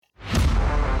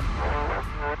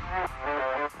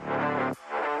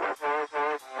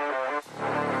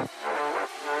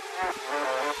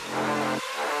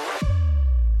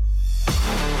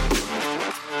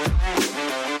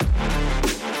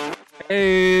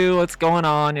What's going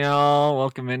on, y'all?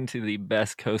 Welcome into the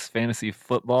Best Coast Fantasy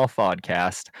Football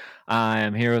Podcast. I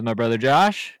am here with my brother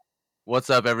Josh. What's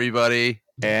up, everybody?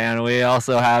 And we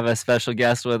also have a special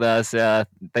guest with us.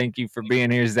 Thank you for being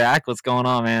here, Zach. What's going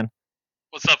on, man?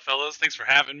 What's up, fellas? Thanks for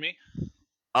having me.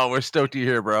 Oh, we're stoked you're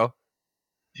here, bro.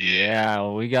 Yeah,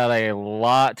 we got a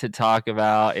lot to talk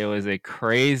about. It was a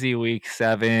crazy week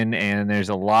 7, and there's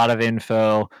a lot of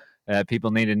info that people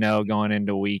need to know going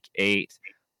into week 8.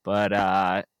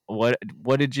 But what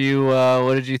did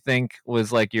you think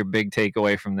was like your big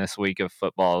takeaway from this week of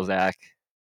football, Zach?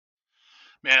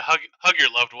 Man, hug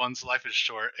your loved ones. Life is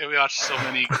short. And we watched so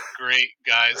many great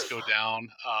guys go down.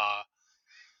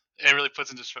 It really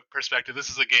puts into perspective. This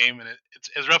is a game, and it's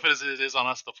as rough as it is on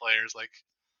us, the players. Like,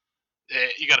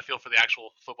 you got to feel for the actual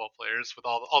football players with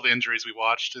all the injuries we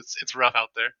watched. It's rough out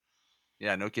there.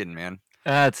 Yeah, no kidding, man.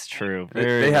 That's true.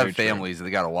 They have families, and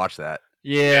they got to watch that.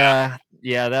 Yeah,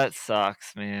 that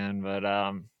sucks, man.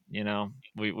 But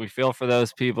we feel for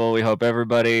those people. We hope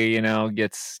everybody,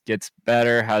 gets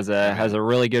better, has a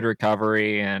really good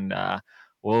recovery, and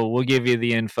we'll give you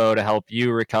the info to help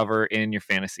you recover in your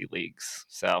fantasy leagues.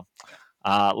 So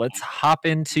let's hop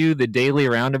into the daily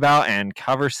roundabout and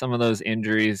cover some of those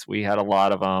injuries. We had a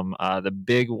lot of them. The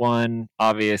big one,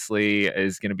 obviously,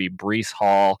 is going to be Breece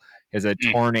Hall. He has a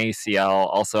torn ACL,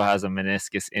 also has a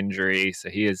meniscus injury, so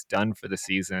he is done for the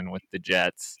season with the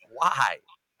Jets. Why?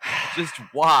 Just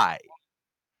why?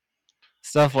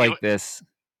 Stuff like this.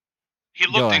 He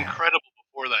looked incredible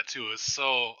before that too. It was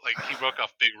so he broke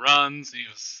off big runs. He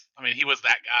was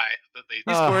that guy that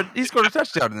he scored a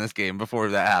touchdown in this game before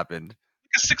that happened.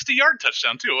 Like a 60-yard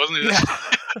touchdown too, wasn't he? Yeah.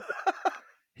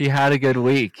 He had a good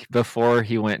week before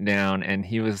he went down, and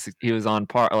he was on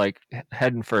par,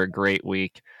 heading for a great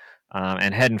week.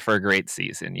 And heading for a great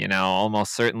season,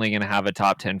 almost certainly going to have a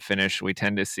top 10 finish. We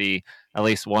tend to see at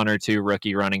least one or two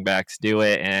rookie running backs do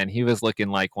it, and he was looking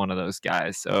like one of those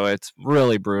guys. So it's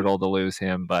really brutal to lose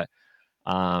him, but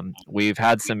we've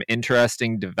had some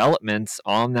interesting developments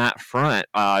on that front.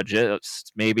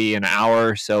 Just maybe an hour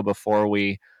or so before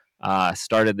we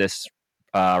started this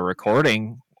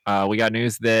recording, we got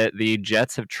news that the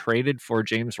Jets have traded for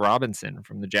James Robinson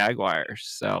from the Jaguars.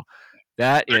 So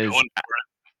that is...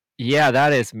 Yeah,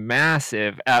 that is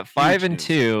massive. At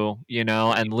 5-2,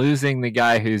 and losing the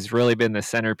guy who's really been the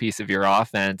centerpiece of your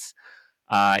offense.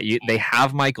 They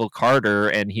have Michael Carter,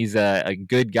 and he's a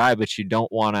good guy, but you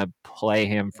don't want to play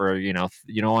him for, you don't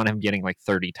want him getting like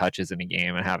 30 touches in a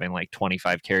game and having like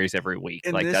 25 carries every week.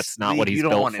 That's not what he's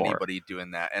built for. You don't want anybody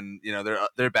doing that. And,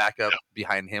 their backup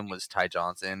behind him was Ty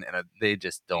Johnson, and they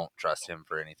just don't trust him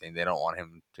for anything. They don't want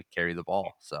him to carry the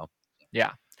ball. So,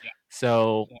 yeah.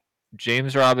 So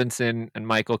James Robinson and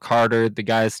Michael Carter, the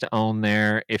guys to own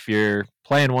there. If you're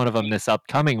playing one of them this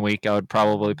upcoming week, I would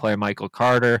probably play Michael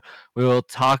Carter. We will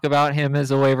talk about him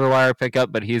as a waiver wire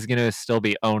pickup, but he's going to still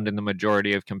be owned in the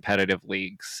majority of competitive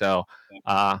leagues. So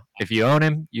if you own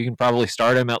him, you can probably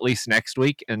start him at least next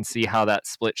week and see how that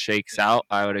split shakes out.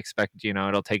 I would expect,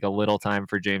 it'll take a little time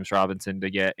for James Robinson to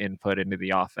get input into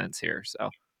the offense here. So,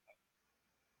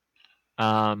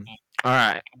 all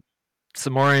right.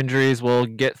 Some more injuries we'll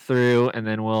get through, and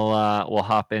then we'll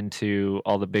hop into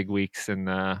all the big weeks and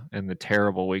the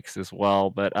terrible weeks as well.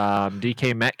 But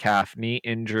DK Metcalf, knee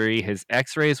injury. His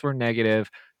X-rays were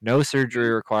negative, no surgery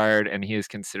required, and he is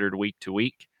considered week to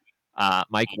week.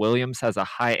 Mike Williams has a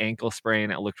high ankle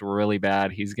sprain. It looked really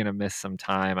bad. He's going to miss some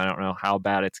time. I don't know how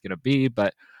bad it's going to be,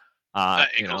 but that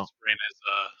ankle sprain is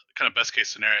kind of best case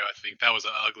scenario. I think that was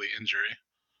an ugly injury.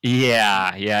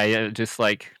 Yeah. Just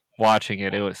like watching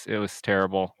it was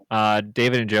terrible.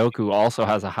 David Njoku also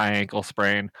has a high ankle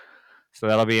sprain, so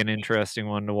that'll be an interesting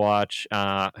one to watch.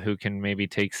 Who can maybe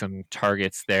take some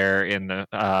targets there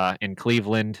in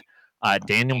Cleveland?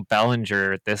 Daniel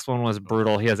Bellinger, this one was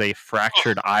brutal. He has a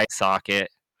fractured eye socket.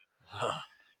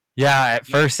 Yeah, at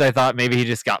first I thought maybe he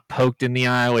just got poked in the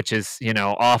eye, which is,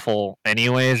 awful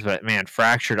anyways. But, man,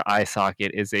 fractured eye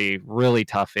socket is a really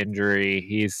tough injury.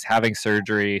 He's having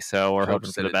surgery, so we're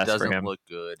hoping for the best for him. It doesn't look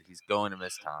good. He's going to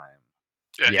miss time.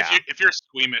 Yeah. If you're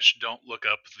squeamish, don't look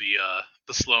up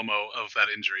the slow-mo of that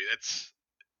injury. It's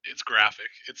graphic.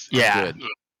 It's good. Ugh.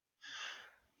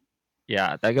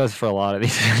 Yeah, that goes for a lot of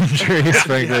these injuries,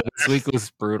 frankly. This week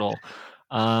was brutal.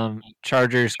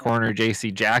 Chargers corner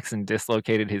J.C. Jackson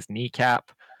dislocated his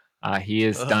kneecap. He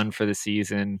is done for the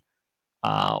season.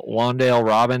 Wan'Dale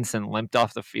Robinson limped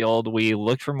off the field. We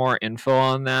looked for more info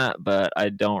on that, but I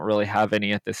don't really have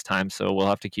any at this time, so we'll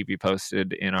have to keep you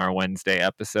posted in our Wednesday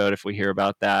episode if we hear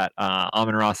about that.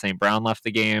 Amon-Ra St. Brown left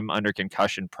the game under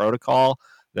concussion protocol.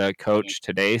 The coach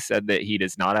today said that he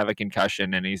does not have a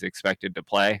concussion and he's expected to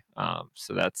play.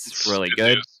 So that's It's really good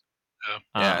good. news.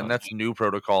 Yeah, and that's new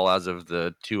protocol as of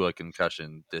the Tua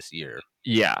concussion this year.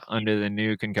 Yeah, under the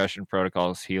new concussion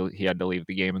protocols, he had to leave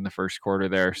the game in the first quarter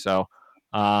there. So,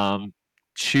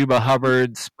 Chuba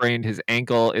Hubbard sprained his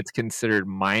ankle. It's considered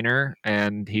minor,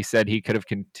 and he said he could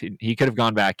have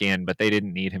gone back in, but they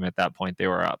didn't need him at that point. They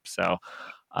were up. So,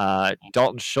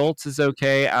 Dalton Schultz is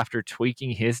okay after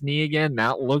tweaking his knee again.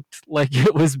 That looked like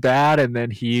it was bad, and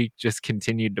then he just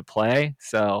continued to play.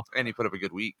 So, and he put up a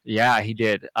good week. Yeah, he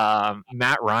did.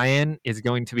 Matt Ryan is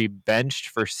going to be benched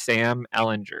for Sam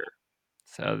Ellinger.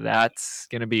 So that's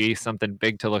going to be something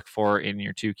big to look for in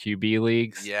your 2 QB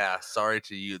leagues. Yeah, sorry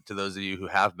to those of you who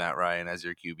have Matt Ryan as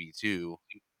your QB too.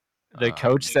 The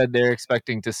coach said they're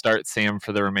expecting to start Sam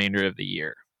for the remainder of the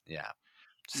year. Yeah.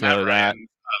 So Matt Ryan,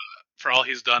 for all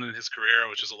he's done in his career,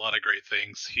 which is a lot of great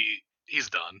things, he's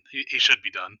done. He should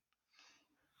be done.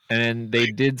 And they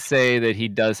did say that he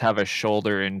does have a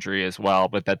shoulder injury as well,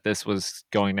 but that this was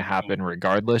going to happen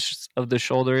regardless of the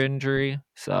shoulder injury.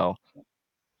 So,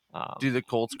 do the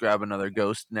Colts grab another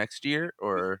ghost next year,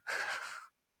 or?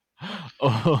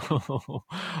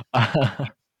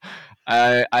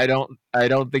 I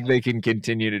don't think they can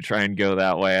continue to try and go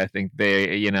that way. I think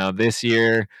they, this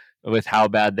year with how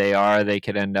bad they are, they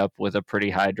could end up with a pretty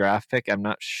high draft pick. I'm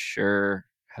not sure.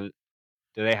 Do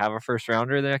they have a first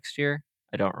rounder next year?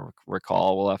 I don't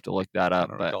recall. We'll have to look that up.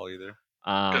 I don't recall either.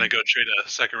 Gonna go trade a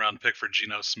second round pick for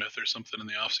Geno Smith or something in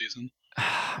the offseason?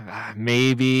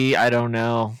 Maybe. I don't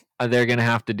know. They're going to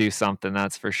have to do something,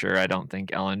 that's for sure. I don't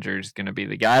think Ellinger's going to be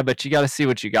the guy, but you got to see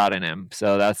what you got in him.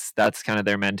 So that's kind of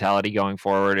their mentality going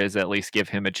forward, is at least give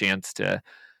him a chance to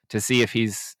see if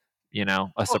he's,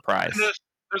 a surprise.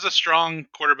 There's a strong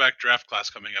quarterback draft class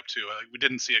coming up too. We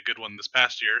didn't see a good one this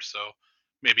past year, so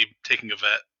maybe taking a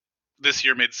vet this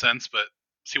year made sense, but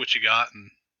see what you got and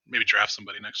maybe draft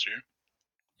somebody next year.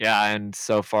 Yeah, and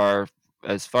so far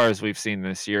as we've seen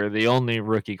this year, the only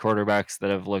rookie quarterbacks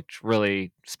that have looked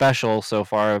really special so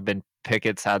far have been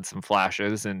Pickett's had some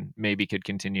flashes and maybe could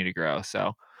continue to grow.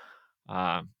 So,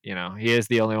 he is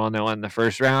the only one that went in the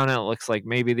first round, and it looks like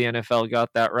maybe the NFL got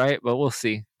that right, but we'll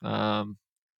see. All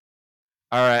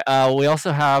right. We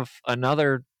also have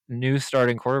another new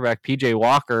starting quarterback. PJ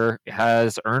Walker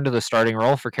has earned the starting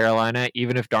role for Carolina,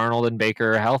 even if Darnold and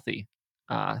Baker are healthy.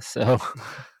 So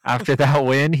after that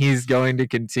win, he's going to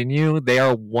continue. They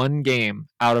are one game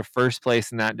out of first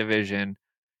place in that division.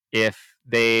 If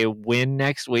they win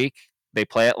next week, they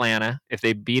play Atlanta. If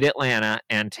they beat Atlanta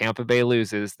and Tampa Bay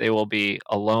loses, they will be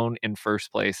alone in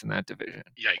first place in that division.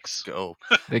 Yikes. Go.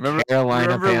 The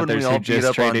Carolina Panthers, who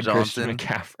just traded Christian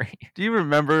McCaffrey. Do you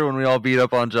remember when we all beat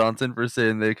up on Johnson for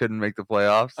saying they couldn't make the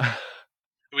playoffs?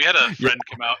 We had a friend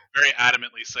come out very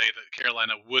adamantly say that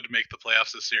Carolina would make the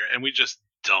playoffs this year, and we just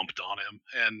dumped on him.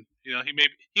 And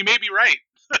he may be right.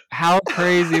 How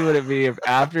crazy would it be if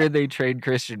after they trade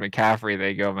Christian McCaffrey,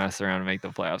 they go mess around and make the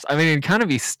playoffs? I mean, it'd kind of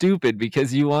be stupid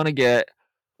because you want to get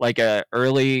like a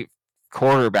early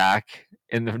quarterback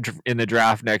in the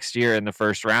draft next year in the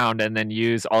first round, and then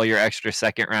use all your extra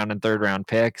second round and third round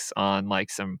picks on like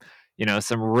some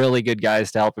really good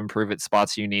guys to help improve at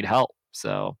spots you need help.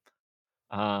 So,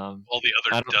 all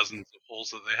the other dozens of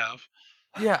holes that they have.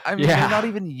 Yeah, I mean, they're not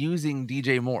even using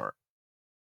DJ Moore.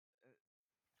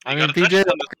 I mean, PJ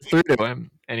threw to him,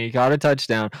 and he got a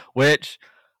touchdown, which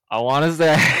I want to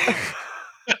say.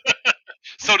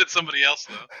 So did somebody else,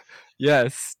 though.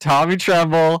 Yes, Tommy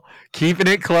Tremble, keeping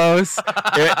it close.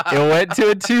 It went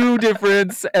to a 2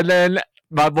 difference, and then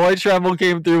my boy Tremble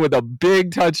came through with a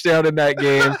big touchdown in that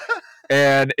game,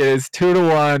 and it is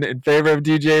 2-1 in favor of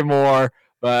DJ Moore,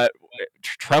 but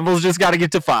Tremble's just got to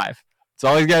get to 5. That's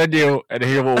all he's got to do, and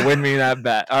he will win me that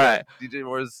bet. All right. DJ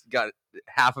Moore's got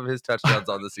half of his touchdowns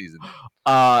on the season.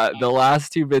 The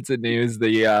last 2 bits of news,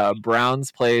 the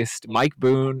Browns placed Mike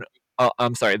Boone.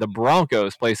 The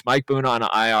Broncos placed Mike Boone on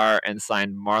IR and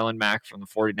signed Marlon Mack from the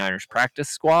 49ers practice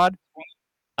squad.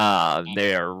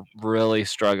 They are really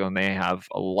struggling. They have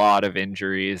a lot of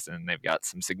injuries, and they've got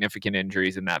some significant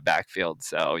injuries in that backfield.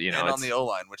 So, and on the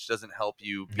O-line, which doesn't help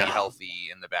you be healthy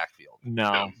in the backfield.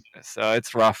 No. So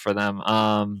it's rough for them.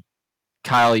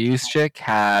 Kyle Juszczyk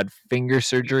had finger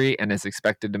surgery and is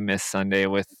expected to miss Sunday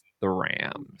with the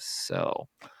Rams. So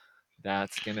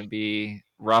that's going to be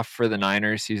rough for the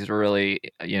Niners. He's a really,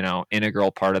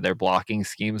 integral part of their blocking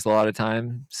schemes a lot of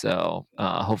time. So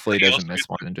hopefully he doesn't miss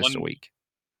more than just a week.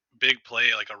 Big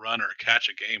play, like a run or a catch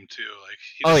a game too.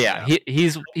 Like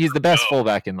he's the best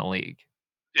fullback in the league.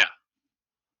 Yeah.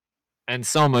 And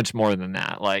so much more than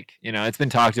that. Like, it's been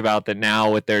talked about that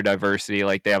now with their diversity,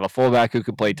 like they have a fullback who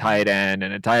could play tight end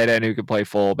and a tight end who could play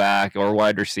fullback or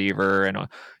wide receiver and a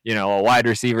wide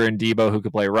receiver in Debo who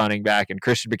could play running back and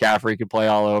Christian McCaffrey could play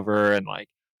all over. And like,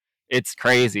 it's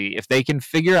crazy. If they can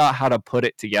figure out how to put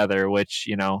it together, which,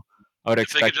 I would If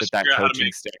they could expect just that figure out how to coaching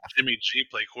make staff. Jimmy G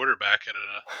play quarterback at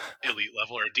an elite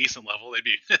level or a decent level, they'd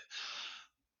be.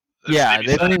 Yeah,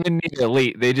 they don't even need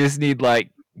elite. They just need like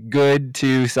good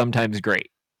to sometimes great.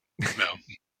 No.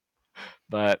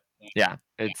 But yeah,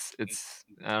 it's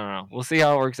I don't know. We'll see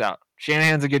how it works out.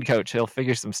 Shanahan's a good coach. He'll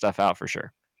figure some stuff out for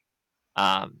sure.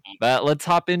 But let's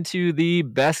hop into the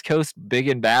best coast big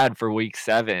and bad for week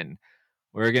 7.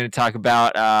 We're going to talk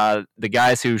about the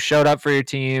guys who showed up for your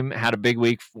team, had a big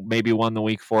week, maybe won the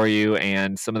week for you,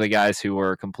 and some of the guys who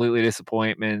were completely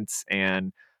disappointments.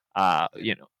 And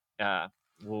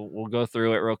we'll go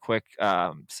through it real quick.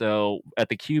 So at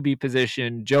the QB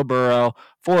position, Joe Burrow,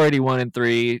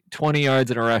 481-3, 20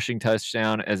 yards and a rushing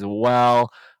touchdown as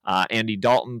well. Andy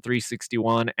Dalton,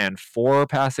 361 and 4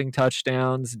 passing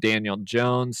touchdowns. Daniel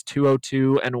Jones,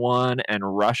 202-1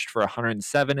 and rushed for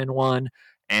 107-1.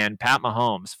 And Pat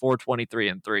Mahomes,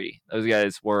 423-3. Those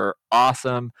guys were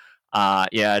awesome.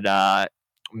 You had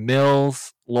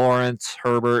Mills, Lawrence,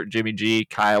 Herbert, Jimmy G,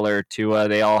 Kyler, Tua.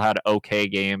 They all had okay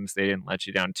games. They didn't let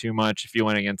you down too much. If you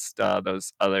went against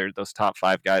those top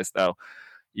 5 guys, though,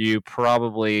 you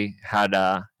probably had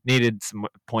needed some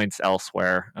points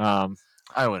elsewhere.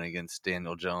 I went against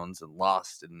Daniel Jones and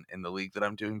lost in the league that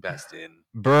I'm doing best in.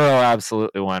 Burrow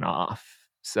absolutely went off.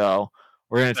 So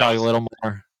we're going to talk a little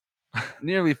more.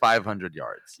 Nearly 500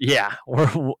 yards. Yeah,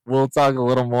 we'll talk a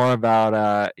little more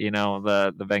about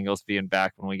the Bengals being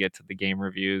back when we get to the game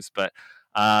reviews. But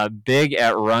big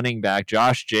at running back,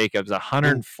 Josh Jacobs,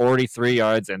 143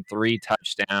 yards and 3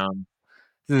 touchdowns.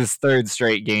 This is his 3rd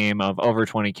straight game of over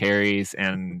 20 carries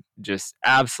and just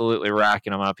absolutely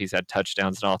racking them up. He's had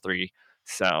touchdowns in all 3.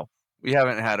 So we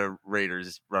haven't had a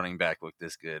Raiders running back look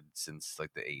this good since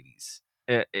like the 80s.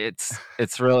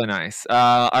 It's really nice.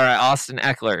 All right, Austin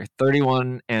Eckler,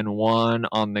 31-1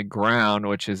 on the ground,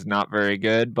 which is not very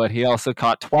good, but he also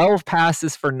caught 12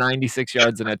 passes for 96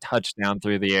 yards and a touchdown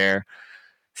through the air.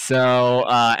 So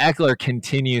Eckler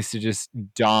continues to just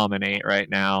dominate right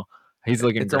now. He's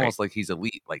looking It's great. almost like he's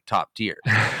elite, like top tier.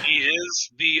 He is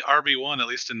the RB1, at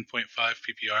least in 0.5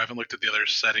 PPR. I haven't looked at the other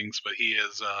settings, but he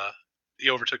is. He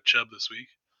overtook Chubb this week.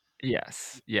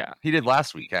 Yes, yeah. He did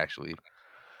last week, actually.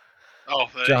 Oh,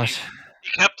 Josh. He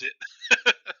kept it.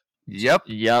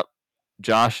 Yep.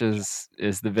 Josh is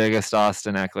the biggest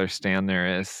Austin Eckler stan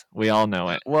there is. We all know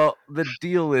it. Well, the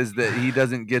deal is that he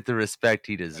doesn't get the respect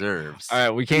he deserves. All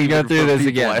right, we can't go through this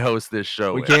again. I host this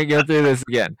show. We can't go through this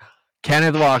again.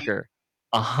 Kenneth Walker,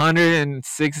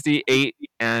 168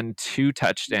 and 2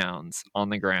 touchdowns on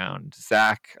the ground.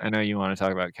 Zach, I know you want to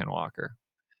talk about Ken Walker.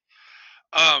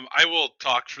 I will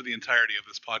talk for the entirety of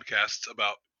this podcast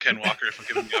about Ken Walker if I'm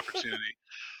given the opportunity.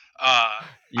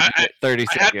 You get 30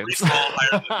 seconds.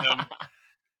 I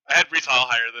had Brees Hall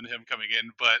higher than him coming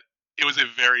in, but it was a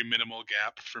very minimal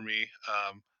gap for me.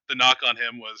 The knock on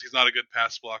him was he's not a good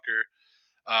pass blocker,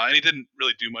 and he didn't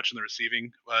really do much in the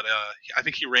receiving. But I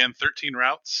think he ran 13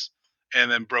 routes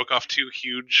and then broke off 2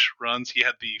 huge runs. He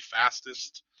had the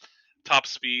fastest top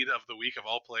speed of the week of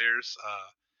all players.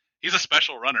 He's a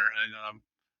special runner, and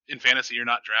in fantasy, you're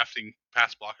not drafting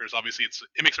pass blockers. Obviously,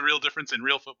 it makes a real difference in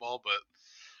real football, but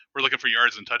we're looking for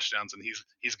yards and touchdowns, and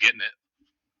he's getting it.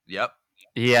 Yep.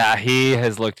 Yeah, he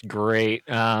has looked great.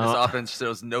 His offense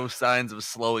shows no signs of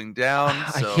slowing down.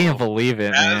 So. I can't believe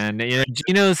it, man.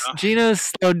 Geno's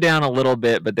slowed down a little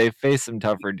bit, but they've faced some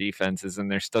tougher defenses,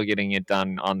 and they're still getting it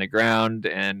done on the ground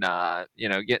and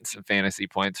getting some fantasy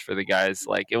points for the guys.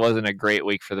 Like, it wasn't a great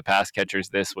week for the pass catchers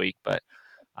this week, but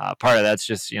part of that's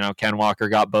just, Ken Walker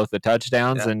got both the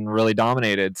touchdowns and really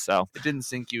dominated. So it didn't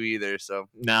sink you either. So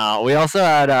no, we also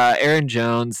had Aaron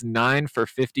Jones, 9 for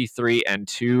 53 and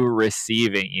 2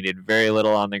 receiving. He did very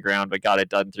little on the ground, but got it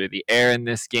done through the air in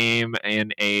this game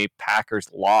in a Packers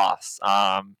loss.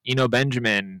 Eno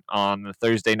Benjamin on the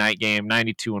Thursday night game,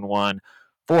 92-1,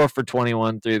 4 for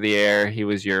 21 through the air. He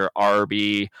was your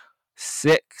RB5.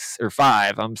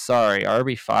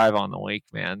 RB5 on the week,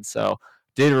 man. So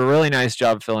did a really nice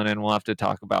job filling in. We'll have to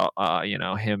talk about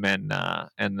him and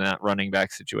that running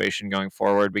back situation going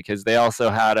forward, because they also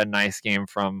had a nice game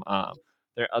from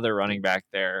their other running back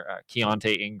there,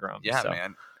 Keontae Ingram. Yeah, so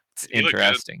man, it's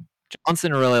interesting.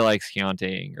 Johnson really likes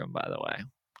Keontae Ingram, by the way.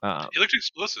 He looked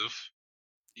explosive.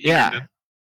 Yeah.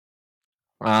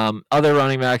 Other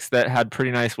running backs that had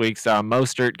pretty nice weeks: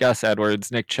 Mostert, Gus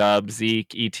Edwards, Nick Chubb,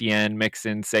 Zeke, Etienne,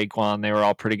 Mixon, Saquon. They were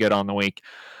all pretty good on the week.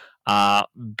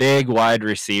 Big wide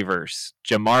receivers.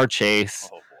 Jamar Chase,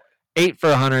 Oh boy. 8 for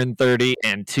 130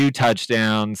 and 2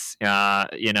 touchdowns.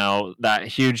 That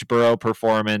huge Burrow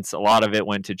performance, a lot of it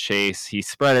went to Chase. He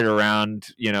spread it around.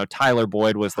 Tyler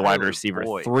Boyd was the wide receiver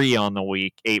 3 on the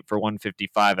week, 8 for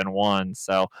 155 and 1.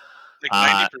 So, like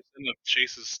 90% of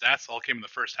Chase's stats all came in the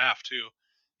first half too.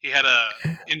 He had a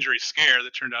injury scare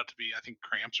that turned out to be, I think,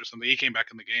 cramps or something. He came back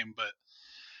in the game, but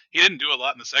he didn't do a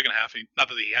lot in the second half. Not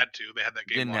that he had to. They had that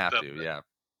game Didn't locked have up. to, yeah.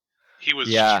 He was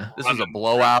This was a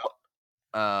blowout.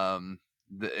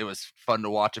 It was fun to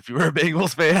watch if you were a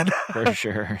Bengals fan. For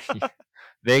sure.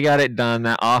 They got it done.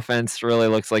 That offense really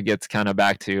looks like it's kind of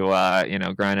back to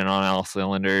grinding on all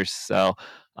cylinders. So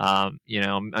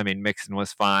Mixon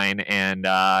was fine,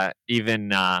 and even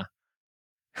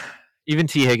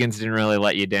T. Higgins didn't really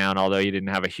let you down, although you didn't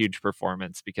have a huge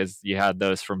performance because you had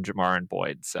those from Jamar and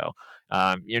Boyd. So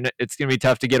it's going to be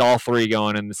tough to get all three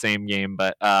going in the same game.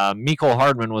 But Mecole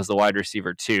Hardman was the wide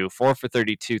receiver too, 4 for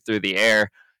 32 through the air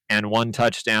and 1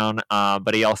 touchdown.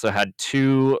 But he also had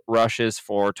 2 rushes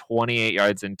for 28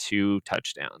 yards and 2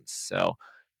 touchdowns. So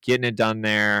getting it done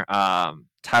there.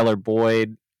 Tyler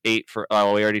Boyd, 8 for, we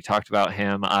already talked about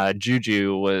him.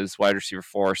 Juju was wide receiver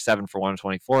 4, 7 for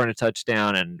 124 and a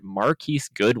touchdown. And Marquise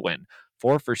Goodwin,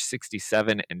 4 for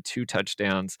 67 and 2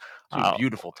 touchdowns. 2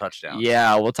 beautiful touchdowns.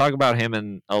 Yeah, we'll talk about him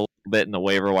in a little bit in the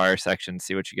waiver wire section,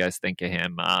 see what you guys think of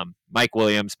him. Mike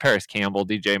Williams, Paris Campbell,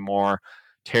 DJ Moore,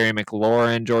 Terry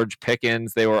McLaurin, George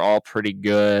Pickens, they were all pretty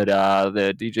good.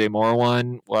 The DJ Moore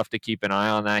one, we'll have to keep an eye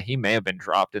on that. He may have been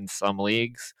dropped in some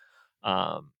leagues.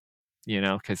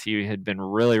 Because he had been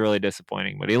really, really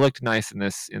disappointing, but he looked nice in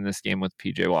this game with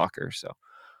PJ Walker. So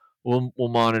we'll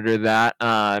monitor that.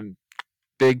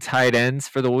 Big tight ends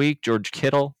for the week. George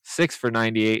Kittle, 6 for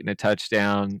 98 and a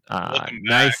touchdown.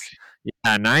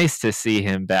 Nice to see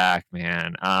him back,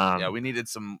 man. We needed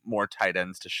some more tight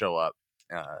ends to show up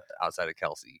outside of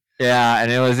Kelsey. Yeah,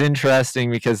 and it was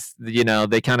interesting because,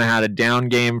 they kind of had a down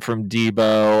game from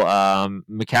Debo.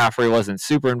 McCaffrey wasn't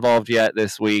super involved yet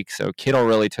this week, so Kittle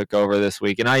really took over this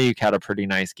week. And Ayuk had a pretty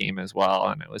nice game as well,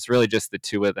 and it was really just the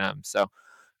two of them. So,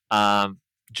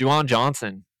 Juwan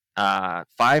Johnson,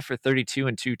 5 for 32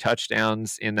 and 2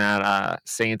 touchdowns in that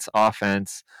Saints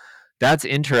offense. That's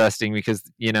interesting because,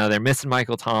 they're missing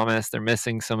Michael Thomas. They're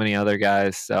missing so many other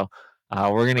guys. So,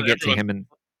 we're going to get to him.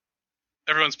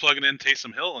 Everyone's plugging in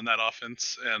Taysom Hill in that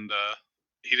offense, and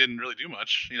he didn't really do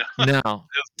much. No.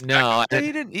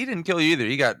 He didn't kill you either.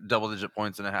 He got double-digit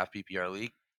points in a half PPR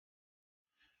league.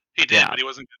 He did, but he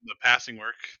wasn't getting the passing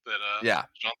work that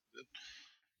Johnson did.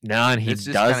 No, and it's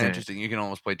just kind of interesting. You can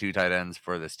almost play 2 tight ends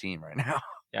for this team right now.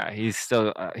 Yeah, he's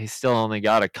still only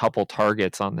got a couple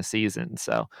targets on the season.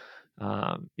 So,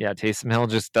 Taysom Hill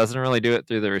just doesn't really do it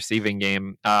through the receiving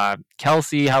game.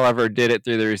 Kelsey, however, did it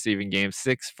through the receiving game,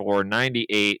 6 for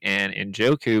 98, and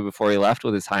Njoku, before he left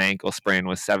with his high ankle sprain,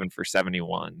 was 7 for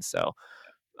 71. So,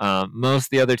 most of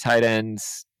the other tight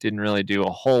ends didn't really do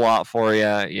a whole lot for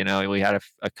you. We had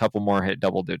a couple more hit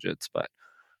double digits, but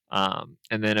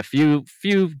and then a few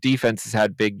defenses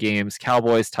had big games: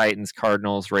 Cowboys, Titans,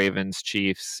 Cardinals, Ravens,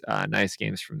 Chiefs. Nice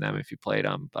games from them if you played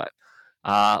them. But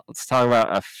let's talk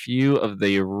about a few of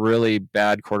the really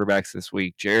bad quarterbacks this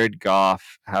week. Jared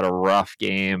Goff had a rough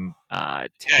game.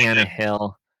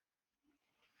 Tannehill.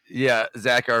 Yeah,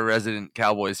 Zach, our resident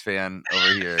Cowboys fan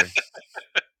over here.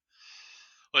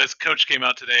 Well, his coach came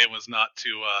out today and was not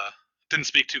didn't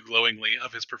speak too glowingly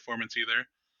of his performance either.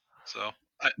 So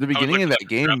the beginning of that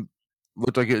game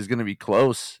looked like it was going to be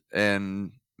close,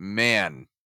 and man,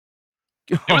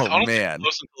 it was honestly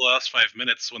close until the last 5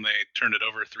 minutes when they turned it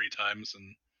over 3 times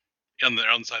and on their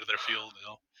own side of their field.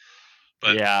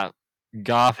 But yeah,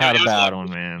 Goff had a bad one,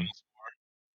 man.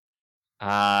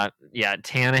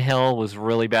 Tannehill was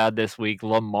really bad this week.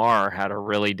 Lamar had a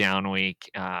really down week.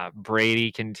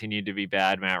 Brady continued to be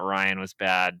bad. Matt Ryan was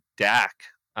bad. Dak,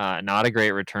 not a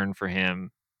great return for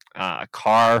him.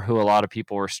 Carr, who a lot of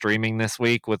people were streaming this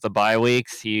week with the bye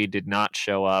weeks, he did not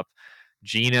show up.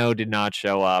 Geno did not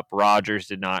show up. Rodgers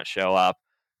did not show up.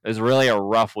 It was really a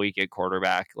rough week at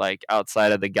quarterback. Like,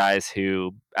 outside of the guys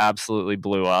who absolutely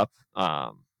blew up,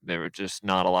 there were just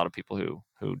not a lot of people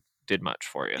who did much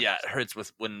for you. Yeah, it hurts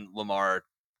when Lamar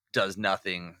does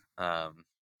nothing.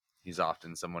 He's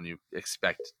often someone you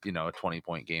expect, a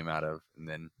 20-point game out of, and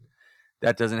then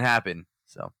that doesn't happen.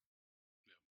 So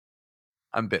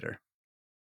I'm bitter.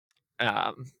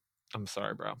 I'm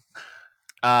sorry, bro.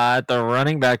 At the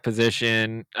running back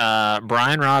position,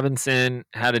 Brian Robinson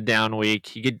had a down week.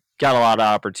 He got a lot of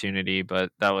opportunity,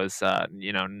 but that was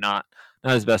not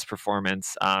his best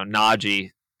performance.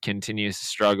 Najee, continues to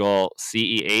struggle.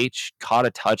 CEH caught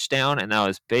a touchdown, and that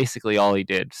was basically all he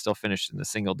did. Still finished in the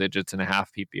single digits in a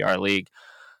half PPR league.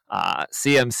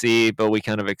 CMC, but we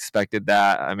kind of expected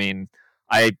that. I mean,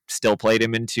 I still played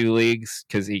him in 2 leagues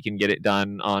because he can get it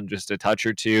done on just a touch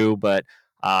or two, but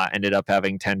ended up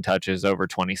having 10 touches over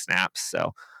 20 snaps.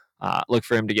 So look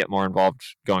for him to get more involved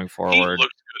going He forward. looked good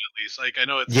at least. Like I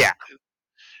know Yeah.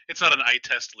 it's not an eye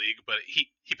test league, but he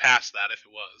passed that if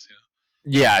it was.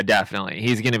 Yeah, definitely.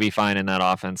 He's going to be fine in that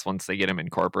offense once they get him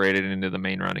incorporated into the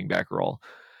main running back role.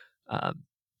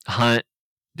 Hunt,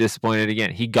 disappointed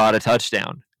again. He got a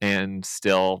touchdown and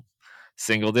still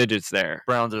single digits there.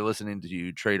 Browns are listening to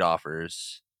you trade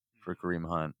offers for Kareem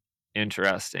Hunt.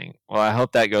 Interesting. Well, I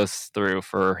hope that goes through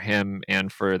for him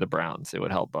and for the Browns. It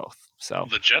would help both. So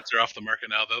the Jets are off the market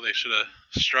now, though. They should have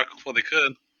struck while they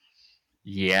could.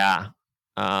 Yeah.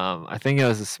 I think it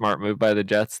was a smart move by the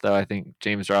Jets, though. I think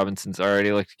James Robinson's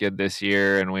already looked good this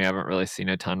year, and we haven't really seen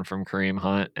a ton from Kareem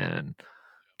Hunt. And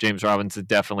James Robinson's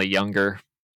definitely younger,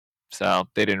 so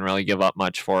they didn't really give up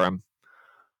much for him.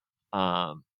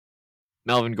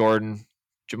 Melvin Gordon,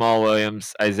 Jamal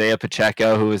Williams, Isaiah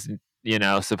Pacheco, who was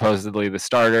supposedly the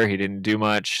starter. He didn't do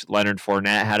much. Leonard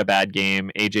Fournette had a bad game.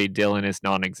 A.J. Dillon is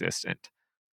non-existent.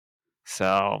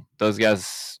 So those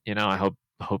guys, I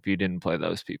hope you didn't play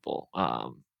those people.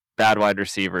 Bad wide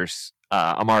receivers.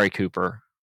 Amari Cooper.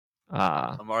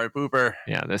 Amari Pooper.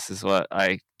 Yeah, this is what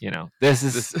this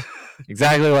is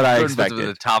exactly what I expected. At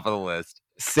the top of the list.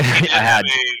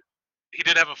 He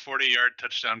did have a 40-yard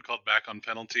touchdown called back on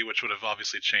penalty, which would have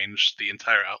obviously changed the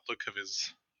entire outlook of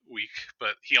his week.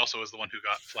 But he also was the one who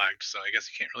got flagged, so I guess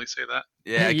you can't really say that.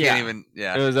 Yeah, I can't even.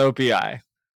 Yeah, it was OPI.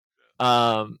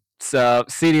 So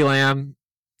CeeDee Lamb,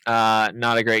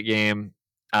 not a great game.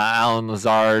 Alan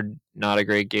Lazard, not a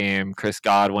great game. Chris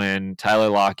Godwin, Tyler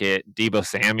Lockett, Deebo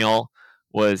Samuel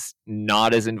was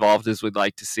not as involved as we'd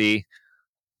like to see.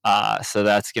 So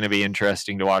that's going to be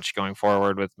interesting to watch going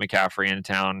forward with McCaffrey in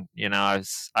town.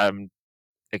 I'm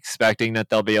expecting that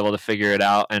they'll be able to figure it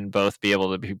out and both be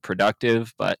able to be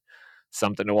productive, but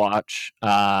something to watch.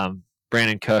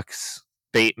 Brandon Cooks,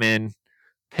 Bateman,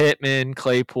 Pittman,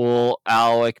 Claypool,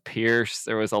 Alec, Pierce.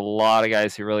 There was a lot of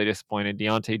guys who really disappointed.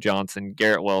 Deontay Johnson,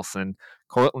 Garrett Wilson,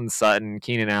 Cortland Sutton,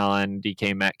 Keenan Allen,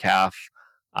 DK Metcalf,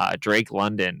 Drake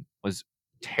London was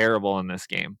terrible in this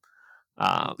game.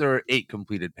 There were 8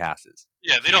 completed passes.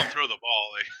 Yeah, they don't throw the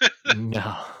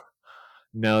ball.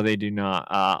 No, they do not.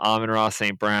 Amon-Ra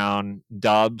St. Brown,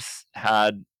 Dubs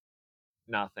had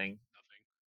nothing.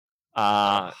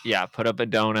 Put up a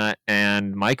donut,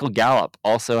 and Michael Gallup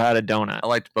also had a donut. I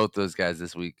liked both those guys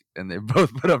this week, and they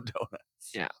both put up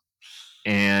donuts. Yeah.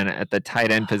 And at the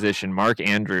tight end position, Mark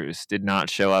Andrews did not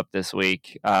show up this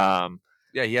week.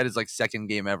 He had his second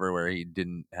game ever where he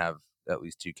didn't have at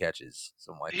least 2 catches,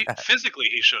 something like that. Physically,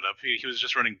 he showed up. He was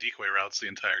just running decoy routes the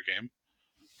entire game.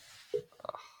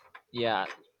 Yeah,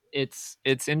 it's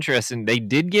interesting. They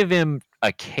did give him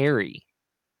a carry.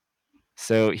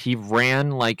 So he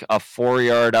ran like a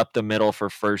 4-yard up the middle for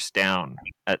first down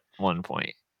at one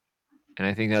point. And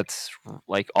I think that's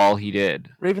all he did.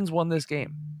 Ravens won this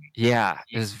game. Yeah,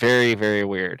 it was very, very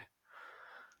weird.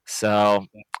 So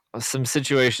some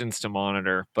situations to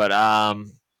monitor, but all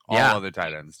other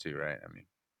tight ends too, right? I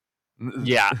mean,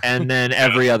 yeah, and then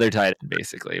every other tight end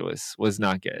basically was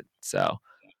not good. So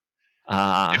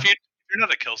if you're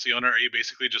not a Kelsey owner, are you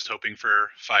basically just hoping for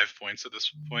 5 points at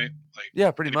this point?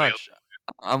 Yeah, pretty much.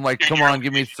 I'm like, come on,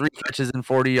 give me 3 catches and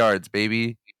 40 yards,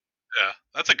 baby. Yeah,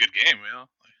 that's a good game,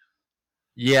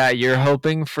 Yeah, you're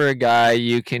hoping for a guy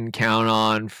you can count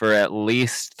on for at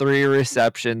least 3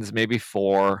 receptions, maybe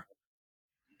 4,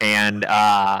 and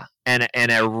a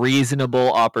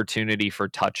reasonable opportunity for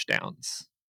touchdowns.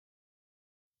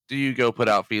 Do you go put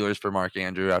out feelers for Mark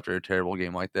Andrew after a terrible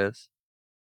game like this?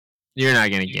 You're not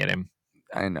going to get him.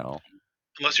 I know.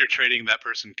 Unless you're trading that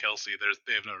person Kelsey,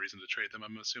 they have no reason to trade them,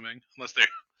 I'm assuming. Unless they're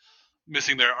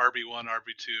missing their RB1,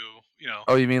 RB2,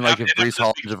 Oh, you mean if Breece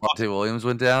Hall and Javonte Williams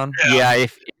went down? Yeah,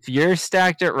 if you're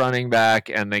stacked at running back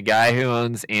and the guy who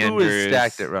owns Andrews... Who is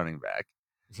stacked at running back?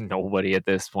 Nobody at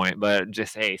this point, but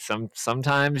just, hey,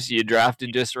 sometimes you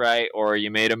drafted just right or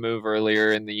you made a move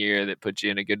earlier in the year that puts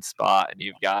you in a good spot and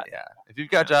you've got... Yeah, if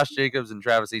you've got Josh Jacobs and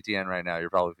Travis Etienne right now, you're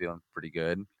probably feeling pretty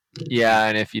good. Yeah,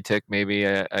 and if you took maybe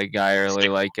a guy early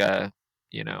like, Saquon?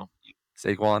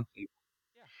 Yeah,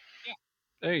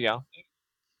 there you go.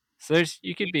 So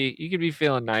you could be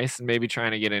feeling nice and maybe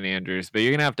trying to get in Andrews, but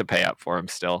you're gonna have to pay up for him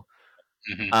still.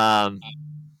 Mm-hmm. All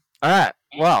right,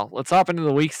 Well, let's hop into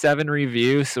the Week 7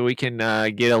 review so we can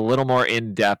get a little more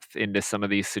in depth into some of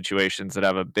these situations that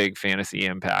have a big fantasy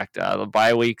impact. The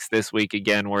bye weeks this week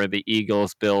again were the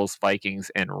Eagles, Bills,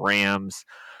 Vikings, and Rams.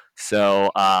 So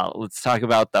let's talk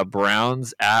about the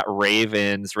Browns at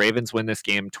Ravens. Ravens win this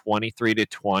game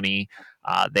 23-20.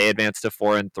 They advance to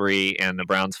 4-3, and the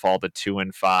Browns fall to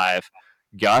 2-5.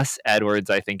 Gus Edwards,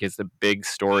 I think, is the big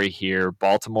story here.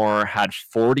 Baltimore had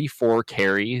 44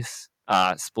 carries,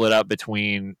 split up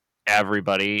between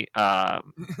everybody.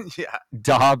 Yeah.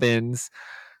 Dobbins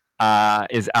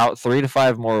is out 3 to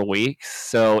 5 more weeks.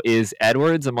 So is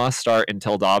Edwards a must start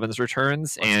until Dobbins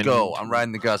returns? Let's go. I'm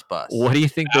riding the Gus bus. What do you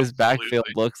think this Absolutely. backfield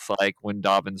looks like when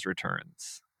Dobbins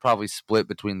returns? Probably split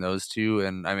between those two.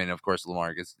 And I mean, of course,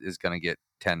 Lamar is going to get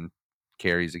 10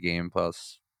 carries a game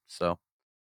plus. So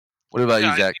what about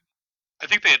you, Zach? I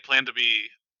think they had planned to be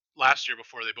last year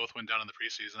before they both went down in the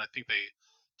preseason. I think they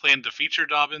planned to feature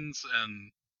Dobbins,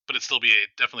 but it'd still be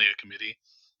definitely a committee.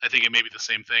 I think it may be the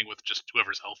same thing with just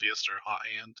whoever's healthiest or hot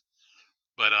hand.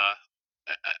 But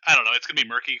I don't know. It's gonna be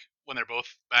murky when they're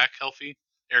both back healthy,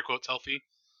 air quotes healthy.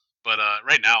 But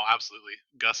right now, absolutely,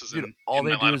 Gus is in. All in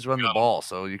they my do lineup is run the ball,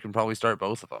 so you can probably start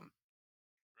both of them.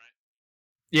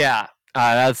 Yeah,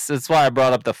 that's why I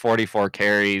brought up the 44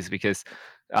 carries because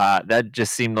that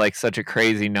just seemed like such a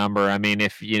crazy number. I mean,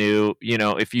 if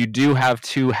if you do have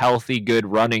two healthy, good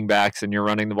running backs and you're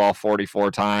running the ball 44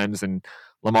 times and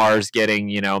Lamar's getting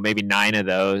maybe 9 of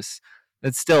those,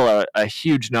 that's still a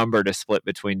huge number to split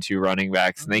between two running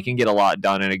backs, and they can get a lot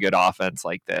done in a good offense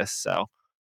like this. So,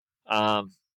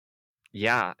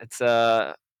 yeah,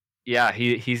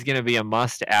 he's going to be a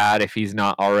must add if he's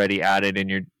not already added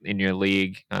in your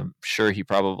league. I'm sure he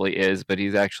probably is, but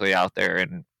he's actually out there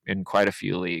in quite a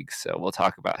few leagues. So we'll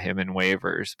talk about him in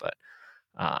waivers, but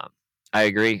I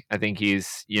agree. I think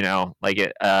he's like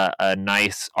a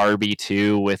nice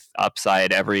RB2 with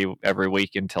upside every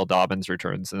week until Dobbins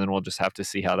returns, and then we'll just have to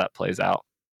see how that plays out.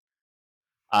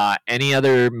 Any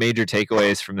other major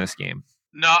takeaways from this game?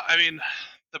 No, I mean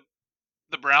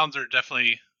the Browns are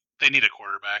definitely they need a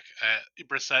quarterback.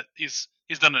 Brissett, he's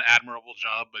done an admirable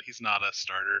job, but he's not a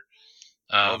starter.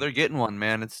 They're getting one,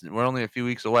 man. We're only a few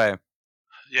weeks away.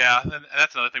 Yeah, and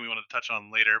that's another thing we wanted to touch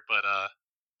on later. But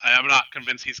I'm not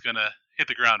convinced he's gonna hit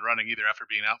the ground running either after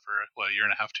being out for a year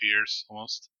and a half, 2 years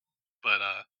almost. But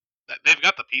they've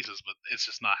got the pieces, but it's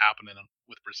just not happening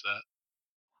with Brissett.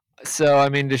 So, I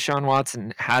mean, Deshaun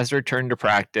Watson has returned to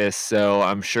practice, so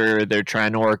I'm sure they're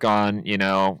trying to work on,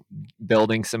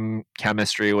 building some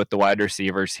chemistry with the wide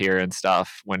receivers here and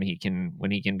stuff when he can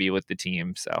be with the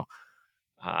team. So,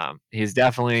 he's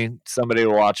definitely somebody to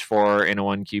watch for in a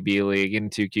 1 QB league. In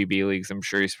 2 QB leagues, I'm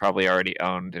sure he's probably already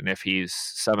owned. And if he's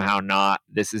somehow not,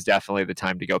 this is definitely the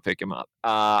time to go pick him up.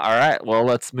 All right, well,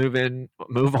 let's move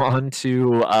on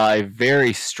to a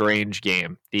very strange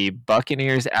game. The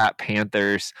Buccaneers at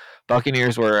Panthers.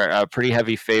 Buccaneers were a pretty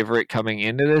heavy favorite coming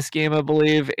into this game, I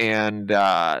believe, and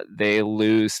they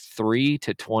lose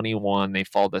 3-21. They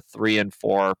fall to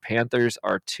 3-4. Panthers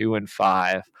are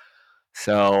 2-5.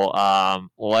 So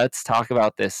let's talk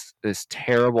about this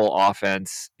terrible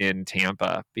offense in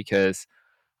Tampa, because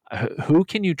who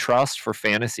can you trust for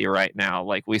fantasy right now?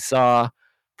 Like, we saw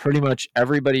pretty much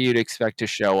everybody you'd expect to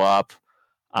show up,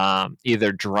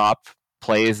 either drop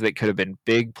plays that could have been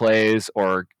big plays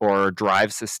or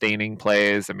drive sustaining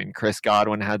plays. I mean, Chris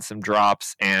Godwin had some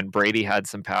drops and Brady had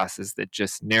some passes that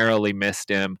just narrowly missed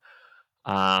him.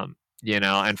 And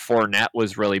Fournette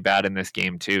was really bad in this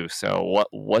game too. So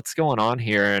what's going on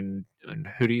here, and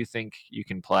who do you think you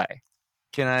can play?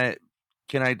 Can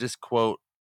I just quote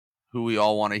who we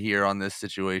all want to hear on this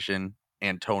situation?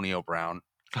 Antonio Brown.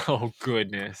 Oh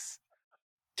goodness.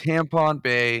 Tampon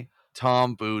Bay,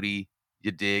 Tom Booty,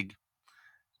 you dig?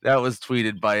 That was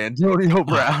tweeted by Antonio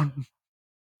Brown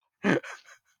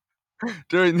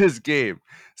during this game.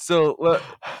 So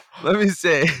let me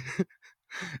say,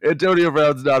 Antonio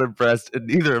Brown's not impressed, and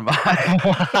neither am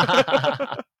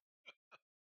I.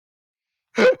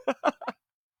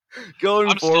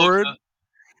 Going forward,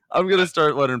 I'm going to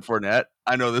start Leonard Fournette.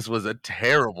 I know this was a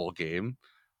terrible game,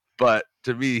 but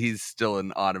to me, he's still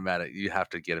an automatic. You have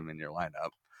to get him in your lineup.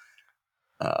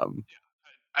 I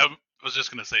was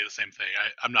just going to say the same thing.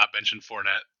 I'm not benching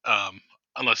Fournette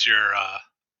unless you're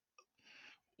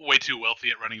way too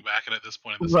wealthy at running back, and at this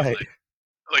point in the season,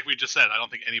 like we just said, I don't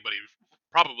think anybody,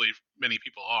 probably many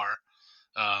people are.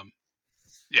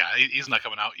 He's not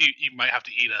coming out. He might have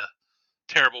to eat a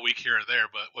terrible week here or there,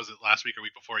 but was it last week or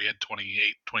week before he had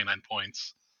 28, 29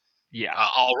 points? Yeah.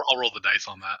 I'll roll the dice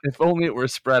on that. If only it were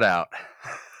spread out.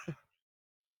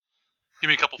 Give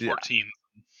me a couple 14.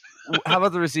 How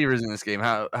about the receivers in this game?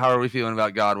 How are we feeling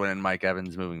about Godwin and Mike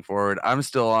Evans moving forward? I'm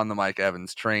still on the Mike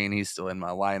Evans train. He's still in my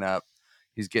lineup.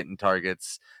 He's getting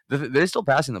targets. They're still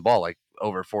passing the ball like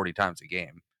over 40 times a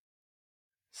game.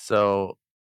 So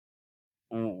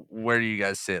where do you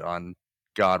guys sit on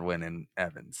Godwin and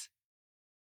Evans?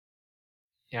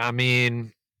 Yeah, I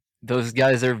mean, those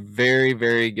guys are very,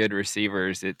 very good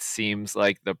receivers. It seems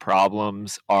like the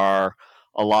problems are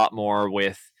a lot more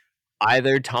with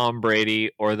either Tom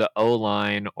Brady or the O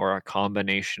line or a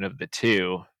combination of the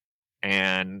two,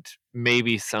 and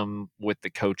maybe some with the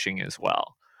coaching as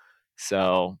well.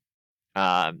 So,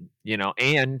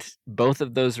 and both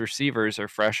of those receivers are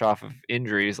fresh off of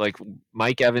injuries. Like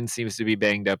Mike Evans seems to be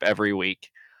banged up every week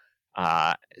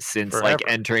since like Forever.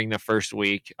 entering the first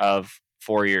week of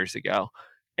 4 years ago.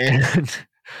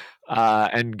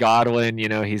 And Godwin,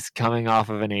 he's coming off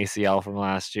of an ACL from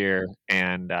last year,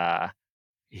 and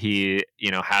he,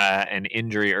 had an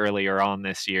injury earlier on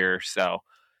this year. So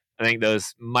I think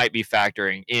those might be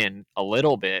factoring in a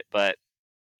little bit, but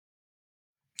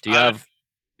do you have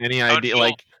any I would idea? feel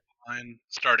Like, fine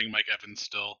starting Mike Evans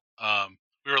still.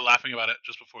 We were laughing about it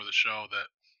just before the show that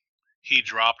he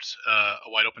dropped a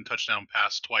wide open touchdown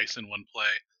pass twice in one play.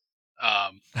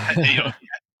 If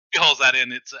he hauls that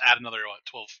in, it's add another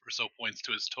 12 or so points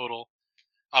to his total.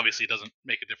 Obviously, it doesn't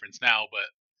make a difference now,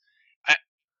 but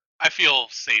I feel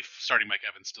safe starting Mike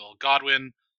Evans still.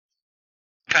 Godwin,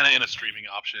 kind of in a streaming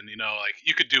option. Like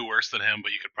you could do worse than him,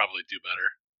 but you could probably do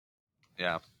better.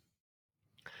 Yeah.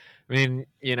 I mean,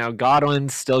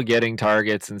 Godwin's still getting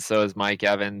targets, and so is Mike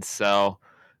Evans. So,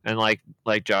 and like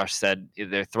Josh said,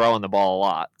 they're throwing the ball a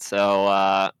lot. So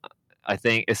I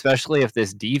think, especially if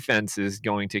this defense is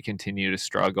going to continue to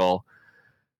struggle,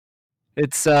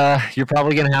 it's you're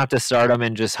probably going to have to start them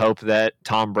and just hope that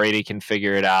Tom Brady can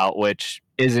figure it out, which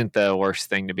isn't the worst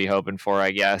thing to be hoping for,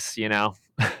 I guess.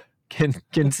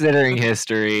 Considering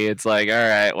history, it's like, all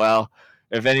right, well,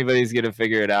 if anybody's going to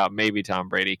figure it out, maybe Tom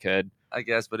Brady could. I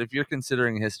guess, but if you're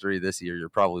considering history this year, you're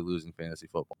probably losing fantasy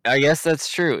football. I guess that's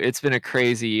true. It's been a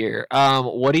crazy year.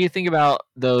 What do you think about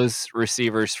those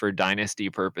receivers for dynasty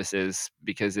purposes?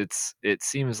 Because it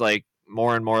seems like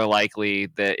more and more likely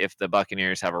that if the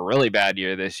Buccaneers have a really bad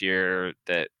year this year,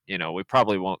 that we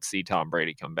probably won't see Tom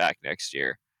Brady come back next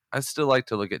year. I still like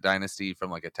to look at dynasty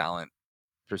from like a talent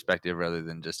perspective rather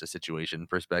than just a situation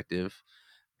perspective.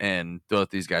 And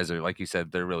both these guys are, like you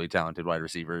said, they're really talented wide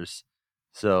receivers.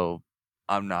 So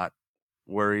I'm not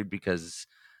worried because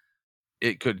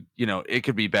it could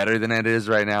be better than it is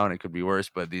right now and it could be worse,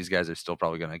 but these guys are still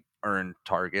probably going to earn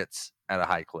targets at a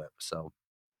high clip. So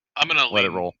I'm gonna let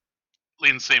it roll.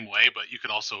 lean the same way, but you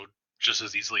could also just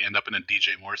as easily end up in a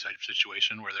DJ Moore type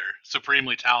situation where they're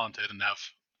supremely talented and have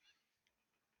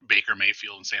Baker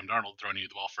Mayfield and Sam Darnold throwing you